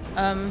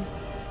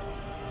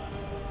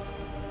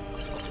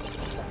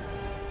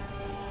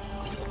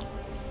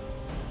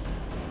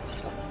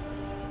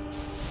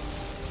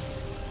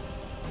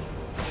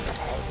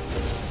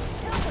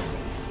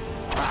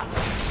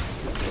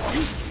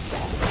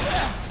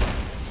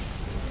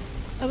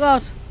 Oh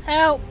god,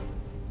 help!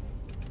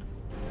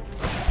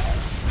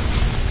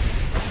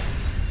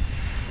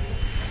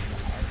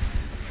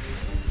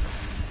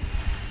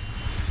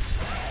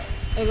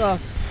 Oh god.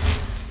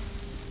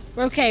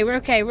 We're okay.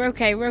 Right.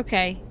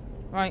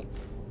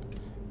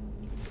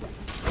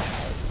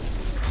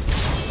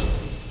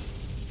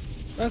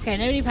 We're okay,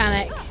 nobody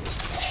panic.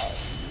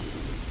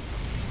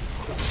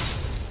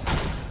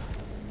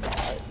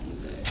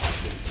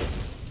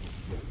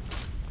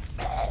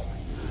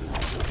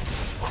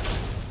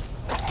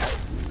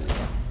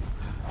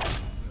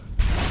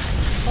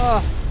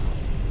 Oh.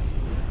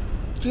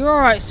 You're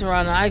alright,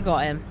 Serana. I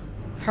got him.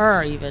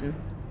 Her, even.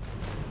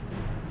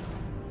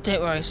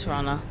 Don't worry,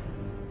 Serana.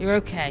 You're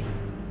okay.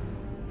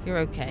 You're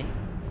okay.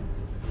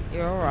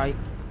 You're alright.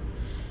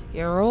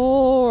 You're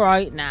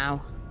alright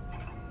now.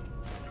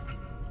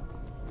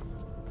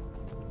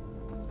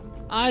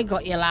 I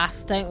got you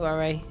last, don't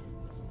worry.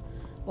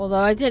 Although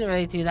I didn't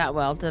really do that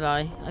well, did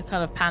I? I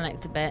kind of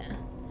panicked a bit.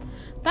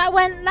 That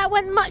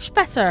went much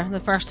better the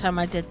first time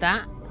I did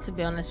that, to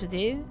be honest with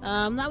you.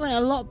 That went a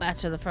lot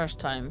better the first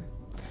time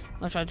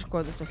I tried to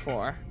record this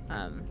before.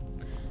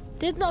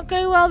 Did not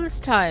go well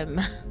this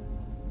time.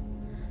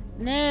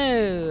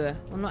 No.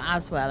 Well, not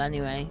as well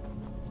anyway.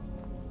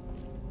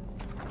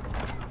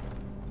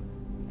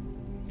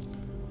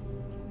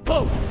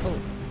 Whoa! Oh.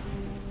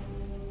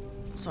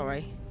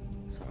 Sorry.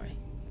 Sorry.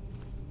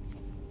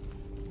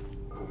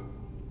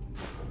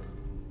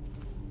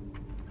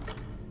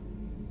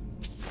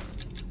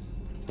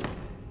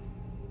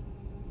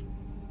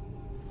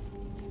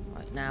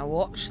 Right, now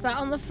watch that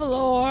on the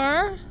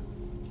floor.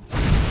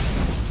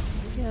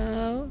 There we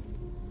go.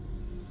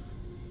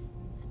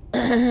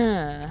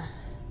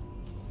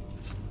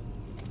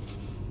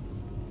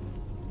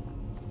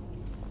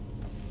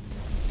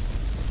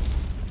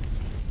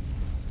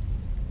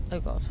 Oh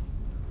god.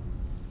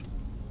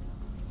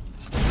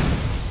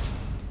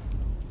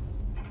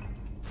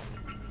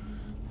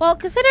 Well,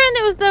 considering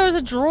there was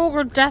a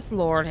Draugr Death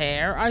Lord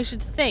here, I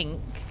should think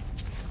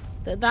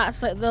that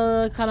that's like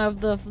the kind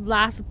of the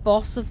last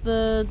boss of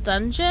the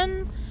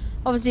dungeon.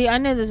 Obviously, I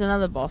know there's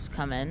another boss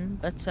coming,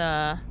 but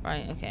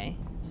right, okay.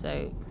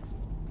 So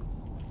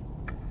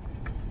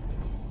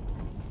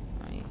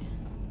right.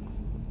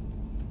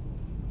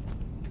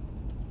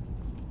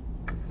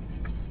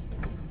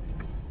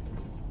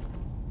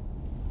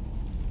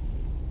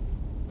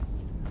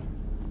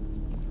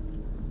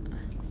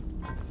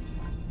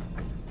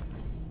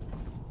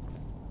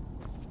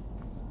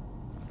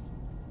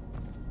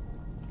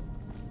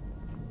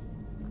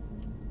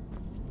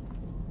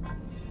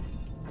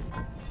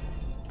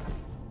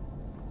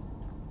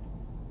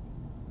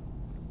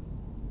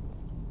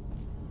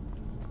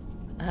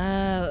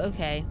 Oh,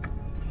 okay.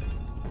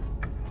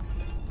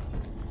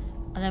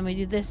 And then we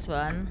do this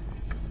one.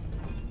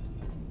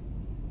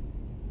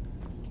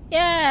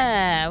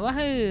 Yeah!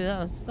 Woohoo! That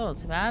wasn't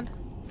so bad.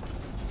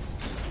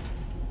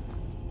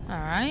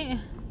 Alright.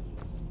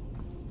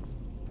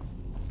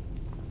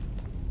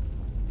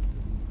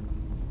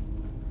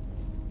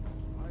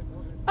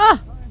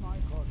 Ah!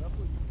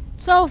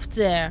 Solved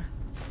there.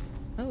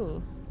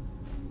 Oh.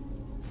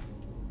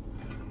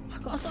 I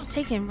gotta stop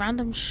taking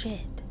random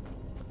shit.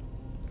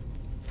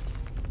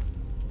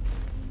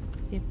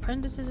 The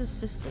apprentice's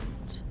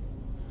assistant.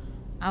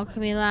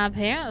 Alchemy lab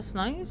here, that's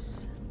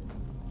nice.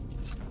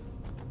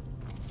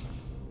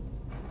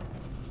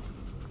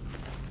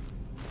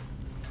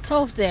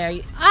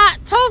 Tolfdare. Ah!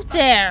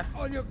 Tolfdare!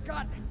 All you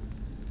got.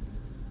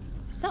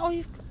 Is that all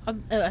you've got?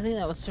 Oh, I think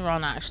that was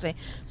Serana actually.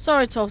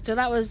 Sorry, Tolfdare.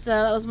 That was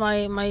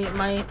my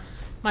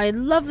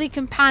lovely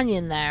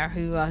companion there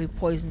who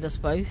poisoned us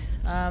both.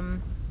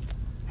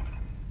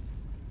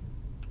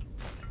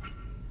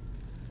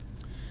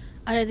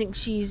 I don't think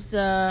she's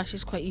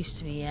quite used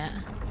to me yet.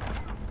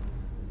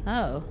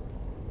 Oh.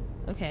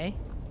 Okay.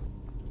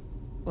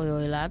 Oi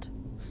oi lad.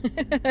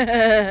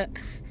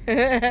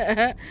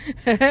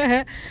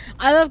 I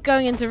love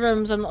going into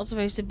rooms I'm not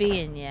supposed to be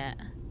in yet.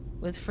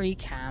 With free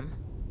cam.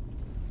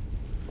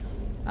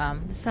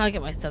 This is how I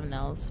get my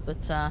thumbnails.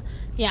 But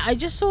yeah, I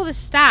just saw this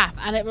staff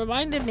and it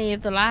reminded me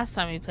of the last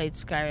time we played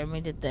Skyrim.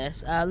 We did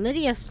this.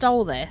 Lydia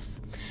stole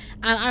this.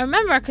 And I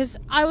remember because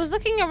I was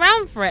looking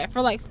around for it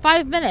for like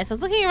 5 minutes. I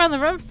was looking around the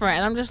room for it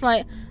and I'm just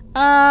like,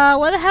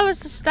 where the hell is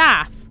the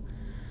staff?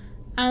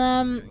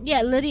 And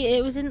yeah, Lydia,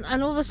 it was in,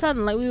 and all of a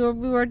sudden, like we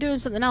were doing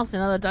something else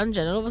in another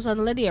dungeon, and all of a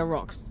sudden Lydia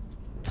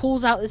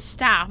pulls out this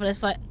staff, and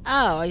it's like,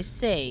 oh, I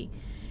see,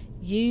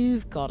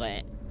 you've got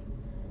it.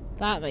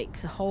 That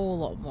makes a whole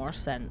lot more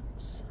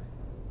sense.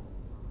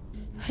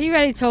 Are you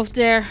ready,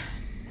 Tolfdare?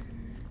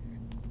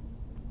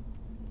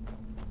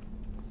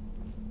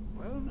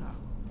 Well now,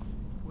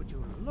 would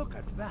you look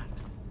at that?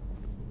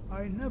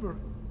 I never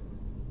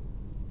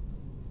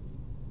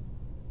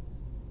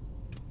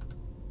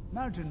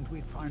imagined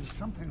we'd find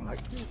something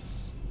like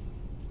this.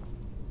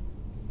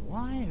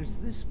 Why is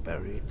this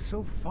buried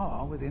so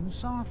far within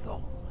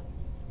Sarthaal?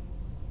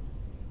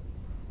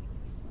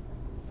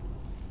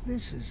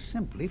 This is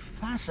simply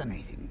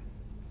fascinating.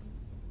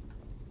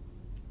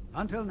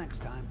 Until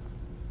next time.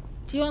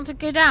 Do you want to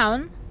go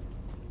down?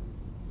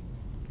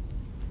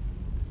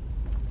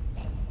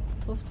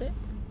 Tolfdare?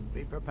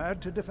 Be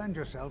prepared to defend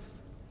yourself.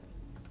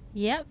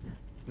 Yep.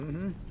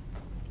 Mm-hmm.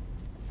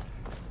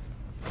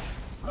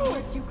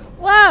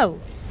 Whoa!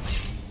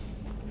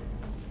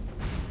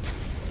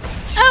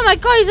 Oh my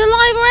god, he's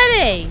alive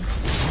already!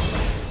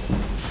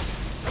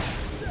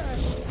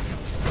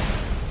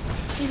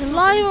 He's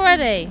alive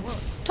already!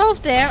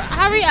 Tolfdare,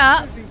 hurry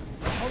up!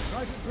 I'll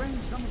try to drain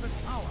some of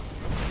its power.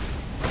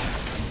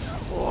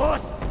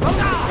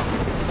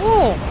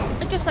 Oh!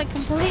 I just like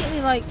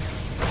completely like...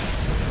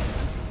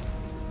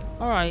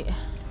 Alright. I'm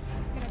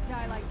gonna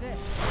die like this.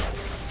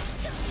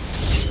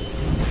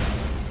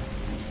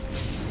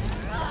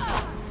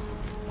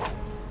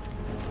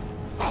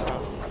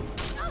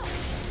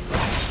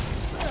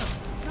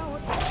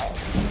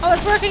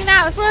 It's working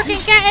now. It's working.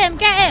 Get him.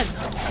 Get him.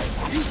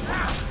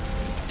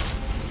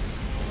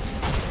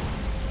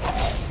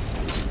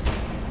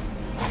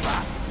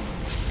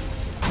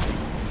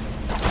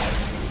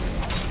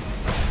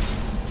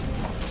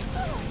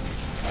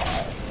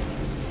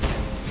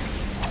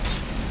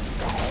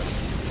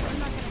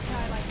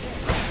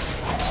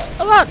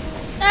 Oh god!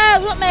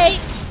 No, not me!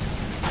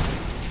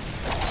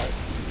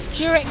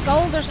 Jurek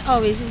Gold or...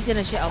 Oh, he's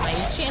gonna shit on me.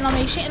 He's shitting on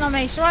me, shitting on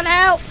me. So run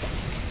out!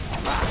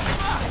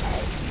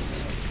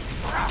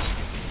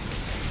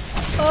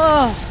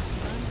 Oh!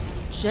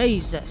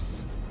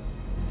 Jesus.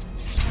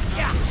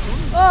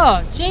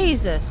 Oh,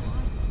 Jesus.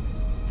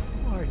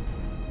 Why,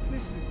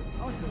 this is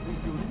utterly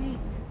unique.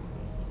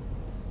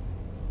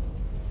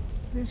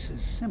 This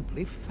is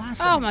simply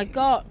fascinating. Oh my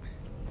god.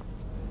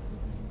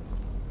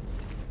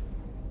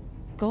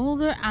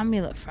 Golder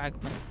amulet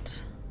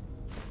fragment.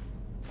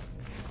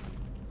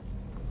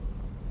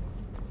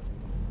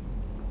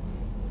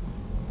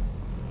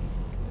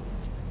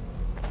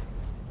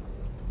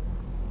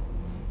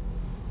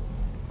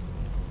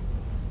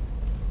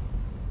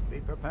 Be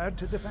prepared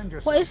to defend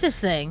yourself. What is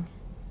this thing?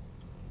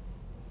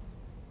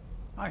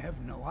 I have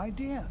no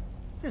idea.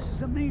 This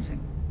is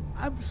amazing.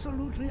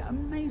 Absolutely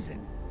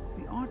amazing.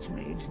 The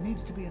Archmage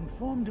needs to be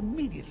informed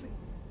immediately.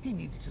 He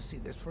needs to see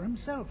this for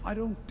himself. I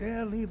don't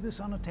dare leave this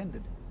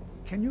unattended.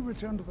 Can you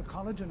return to the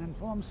college and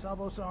inform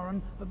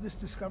Savosaran of this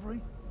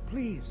discovery?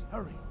 Please,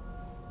 hurry.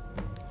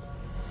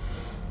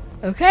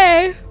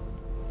 Okay.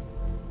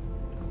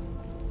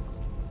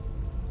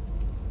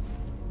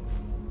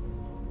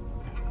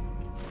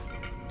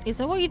 He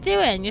said, what are you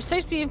doing? You're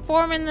supposed to be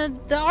informing the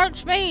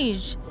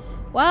Archmage.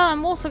 Well,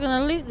 I'm also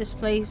going to loot this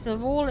place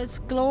of all its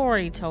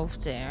glory,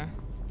 Tolfdir.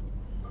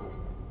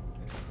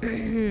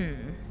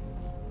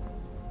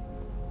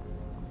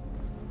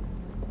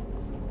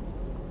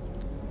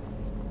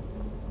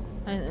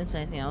 I don't think there's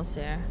anything else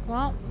here.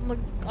 Well, look,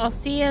 I'll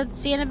see you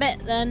in a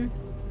bit then.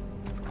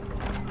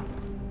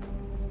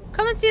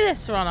 Come and see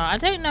this, Serana. I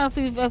don't know if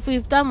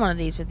we've done one of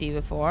these with you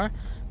before,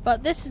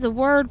 but this is a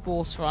word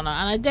wall,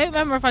 Serana, and I don't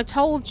remember if I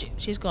told you.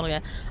 She's gone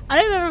again. I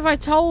don't remember if I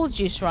told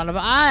you, Serana,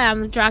 but I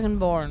am the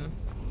dragonborn.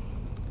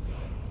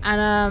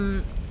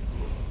 And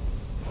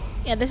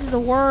yeah, this is the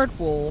word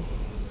wall.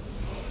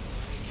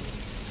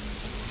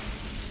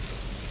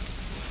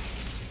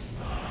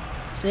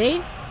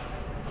 See?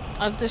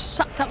 I've just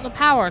sucked up the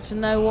power to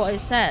know what it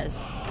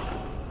says.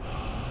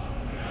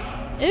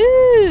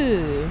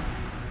 Ooh.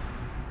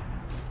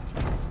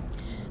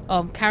 Oh,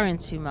 I'm carrying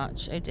too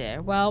much. Oh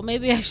dear. Well,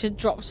 maybe I should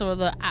drop some of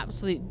the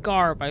absolute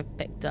garb I've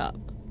picked up.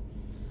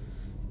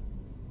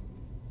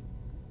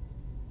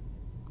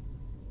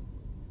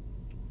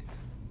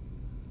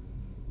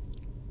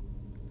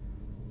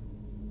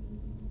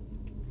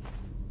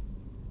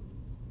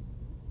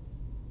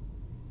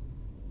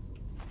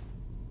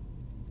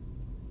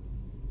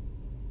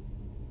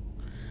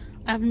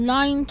 I have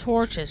 9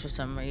 torches for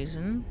some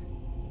reason.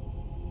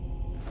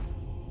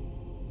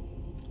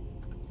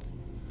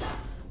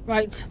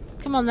 Right,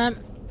 come on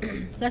then.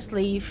 Let's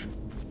leave.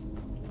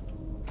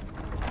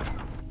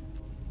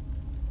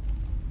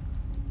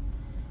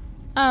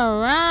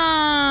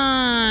 Alright,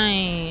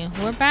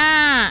 we're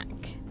back.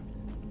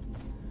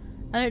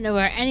 I don't know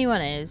where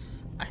anyone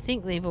is. I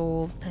think they've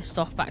all pissed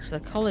off back to the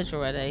college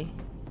already.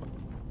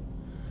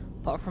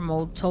 Apart from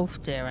old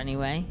Tolfdir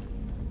anyway.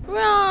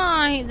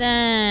 Right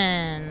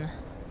then.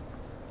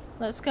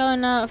 Let's go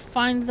and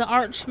find the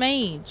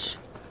Archmage.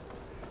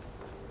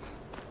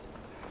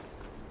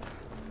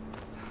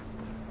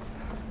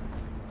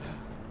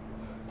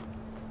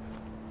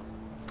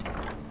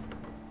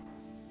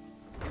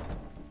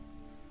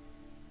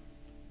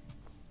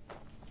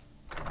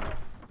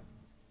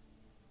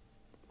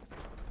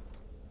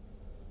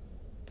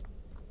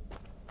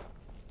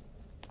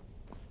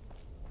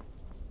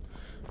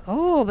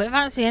 Oh, a bit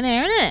fancy in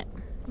here, isn't it?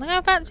 Look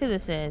how fancy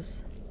this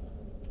is.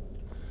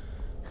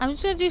 I'm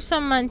just going to do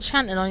some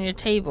enchanting on your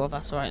table, if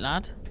that's alright,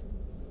 lad.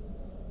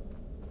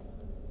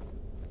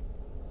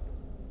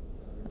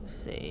 Let's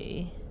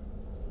see.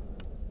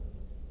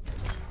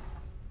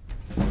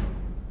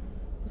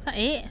 Is that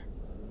it?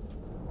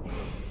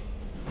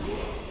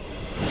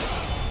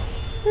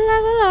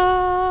 Level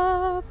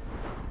up!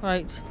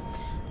 Right.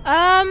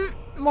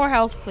 More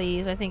health,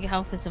 please. I think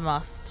health is a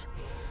must.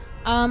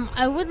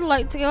 I would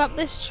like to go up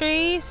this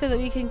tree so that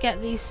we can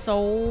get the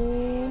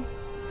soul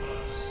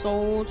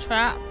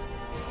trap.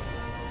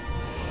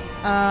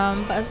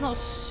 But it's not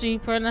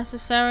super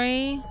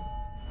necessary.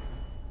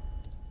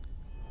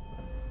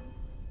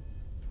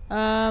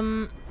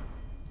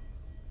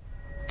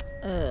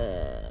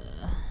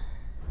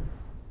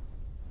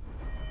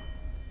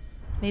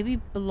 Maybe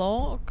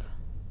block?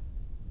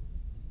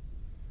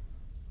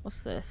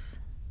 What's this?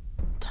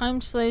 Time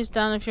slows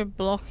down if you're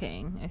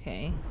blocking.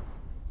 Okay.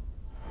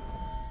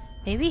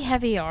 Maybe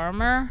heavy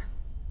armor?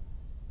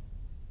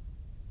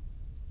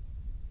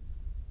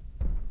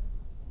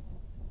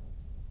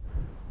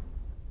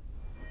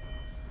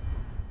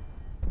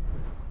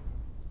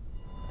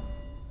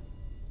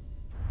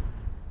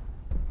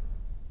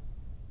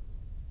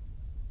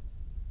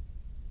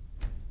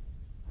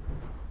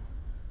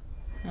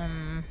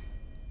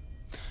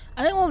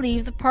 I think we'll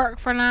leave the perk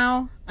for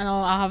now, and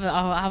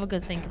I'll have a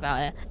good think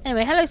about it.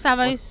 Anyway, hello,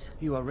 Savos.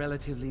 You are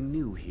relatively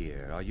new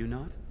here, are you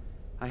not?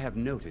 I have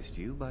noticed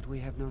you, but we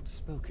have not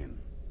spoken.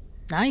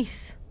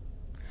 Nice.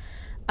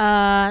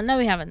 No,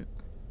 we haven't.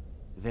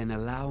 Then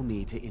allow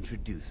me to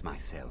introduce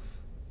myself.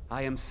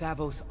 I am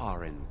Savos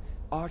Arin,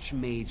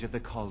 Archmage of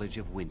the College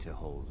of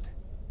Winterhold.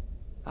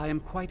 I am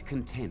quite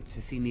content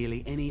to see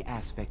nearly any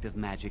aspect of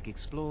magic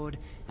explored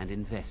and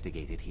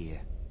investigated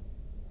here.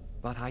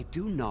 But I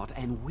do not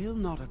and will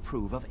not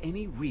approve of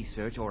any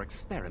research or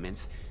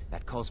experiments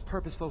that cause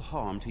purposeful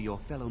harm to your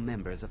fellow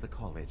members of the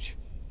college.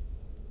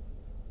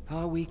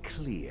 Are we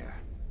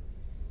clear?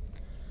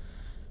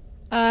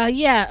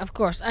 Yeah, of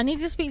course. I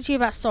need to speak to you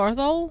about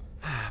Sarthaal.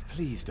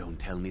 Please don't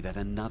tell me that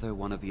another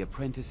one of the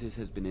apprentices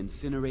has been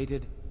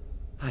incinerated.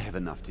 I have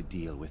enough to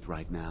deal with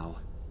right now.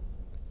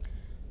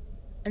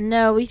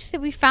 No, we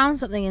found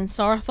something in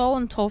Sarthaal,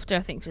 and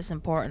Tofter thinks it's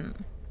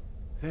important.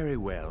 Very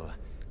well.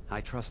 I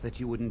trust that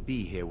you wouldn't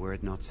be here were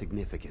it not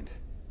significant.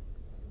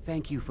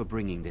 Thank you for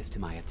bringing this to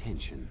my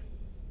attention.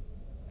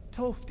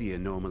 Toftir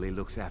normally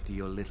looks after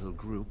your little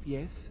group,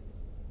 yes?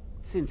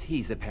 Since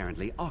he's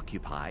apparently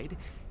occupied,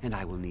 and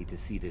I will need to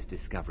see this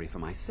discovery for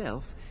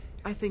myself,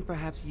 I think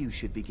perhaps you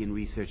should begin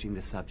researching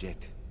the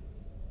subject.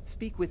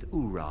 Speak with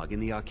Urag in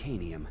the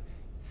Arcanium.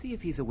 See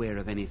if he's aware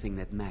of anything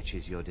that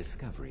matches your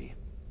discovery.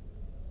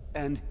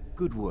 And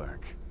good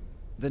work.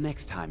 The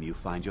next time you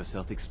find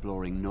yourself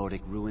exploring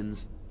Nordic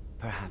ruins,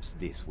 perhaps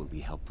this will be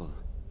helpful.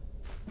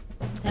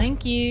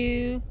 Thank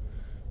you.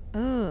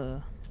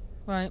 Oh,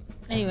 right.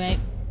 Anyway.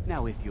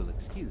 Now, if you'll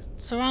excuse me.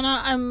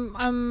 Serana,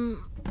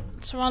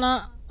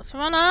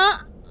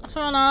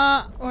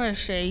 Serana, where is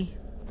she?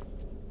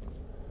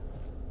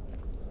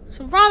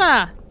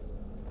 Serana!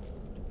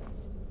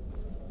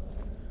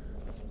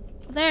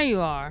 There you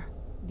are.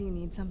 Do you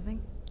need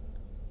something?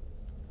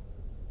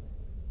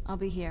 I'll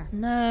be here.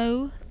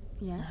 No.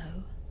 Yes?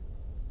 No.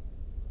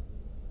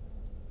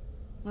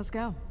 Let's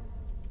go.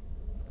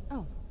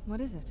 Oh,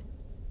 what is it?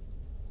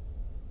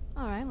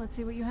 Alright, let's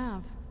see what you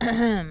have.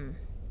 Okay.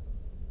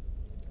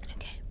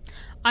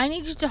 I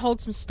need you to hold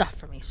some stuff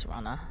for me,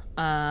 Serana.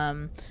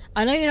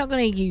 I know you're not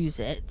going to use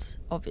it,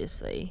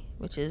 obviously,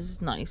 which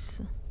is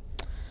nice.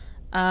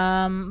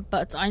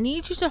 But I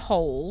need you to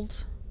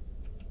hold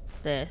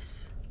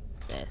this.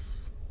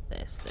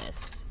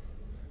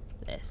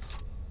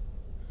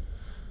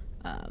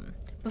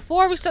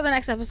 Before we start the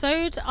next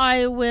episode,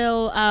 I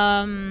will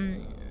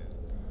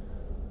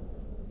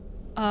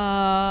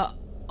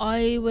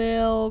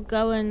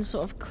go and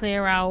sort of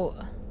clear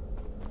out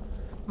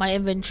my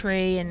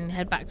inventory and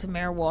head back to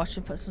Mirror Watch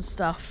and put some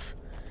stuff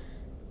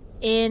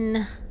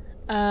in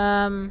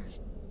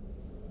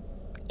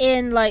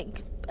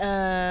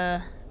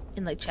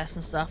chests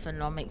and stuff,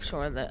 and I'll make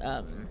sure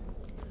that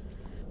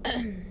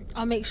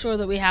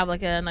we have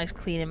like a nice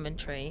clean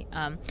inventory.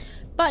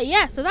 But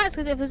yeah, so that's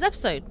gonna do it for this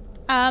episode.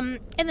 In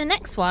the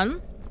next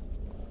one,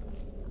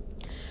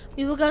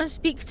 we will go and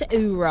speak to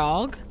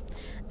Urag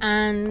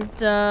and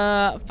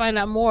find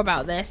out more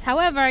about this.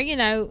 However, you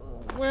know,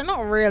 we're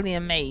not really a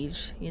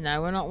mage. You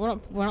know, we're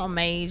not a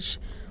mage.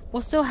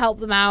 We'll still help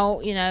them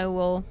out. You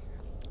know,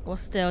 we'll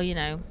still, you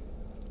know,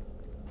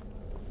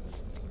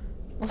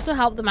 we'll still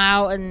help them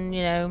out and,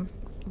 you know,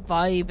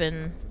 vibe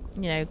and,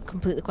 you know,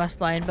 complete the quest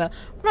line. But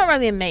we're not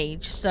really a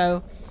mage,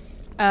 so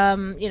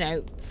you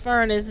know,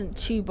 Fern isn't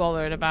too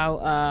bothered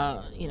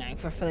about you know,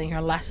 fulfilling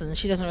her lessons.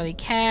 She doesn't really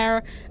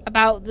care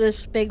about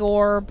this big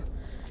orb,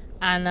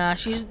 and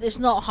it's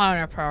not high on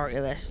her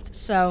priority list.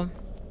 So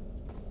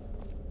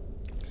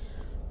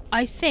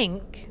I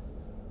think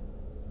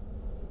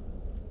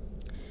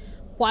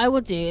what I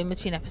will do in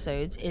between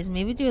episodes is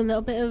maybe do a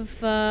little bit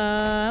of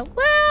well,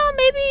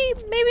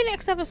 maybe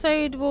next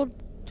episode we'll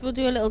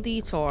do a little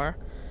detour.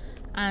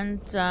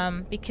 And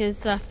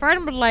because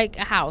Fern would like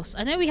a house.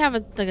 I know we have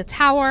a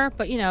tower,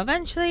 but you know,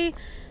 eventually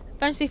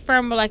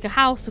Fern would like a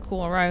house to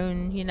call her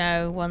own. You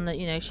know, one that,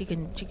 you know, she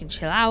can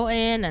chill out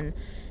in, and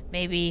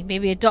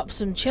maybe adopt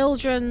some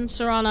children.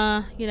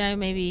 Serana, you know,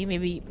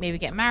 maybe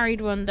get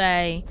married one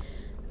day.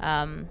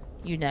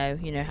 You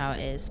know how it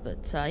is.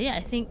 But yeah,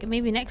 I think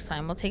maybe next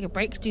time we'll take a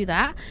break, do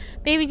that.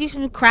 Maybe do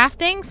some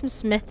crafting, some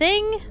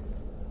smithing.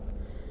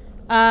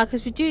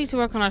 Because we do need to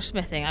work on our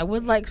smithing. I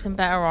would like some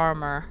better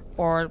armor,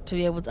 or to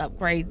be able to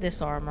upgrade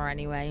this armor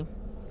anyway.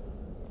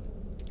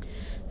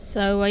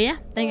 So yeah,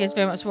 thank you guys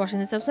very much for watching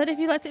this episode. If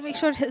you liked it, make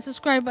sure to hit the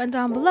subscribe button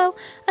down below.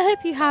 I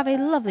hope you have a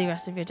lovely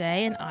rest of your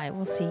day, and I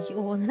will see you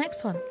all in the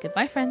next one.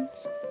 Goodbye,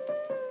 friends.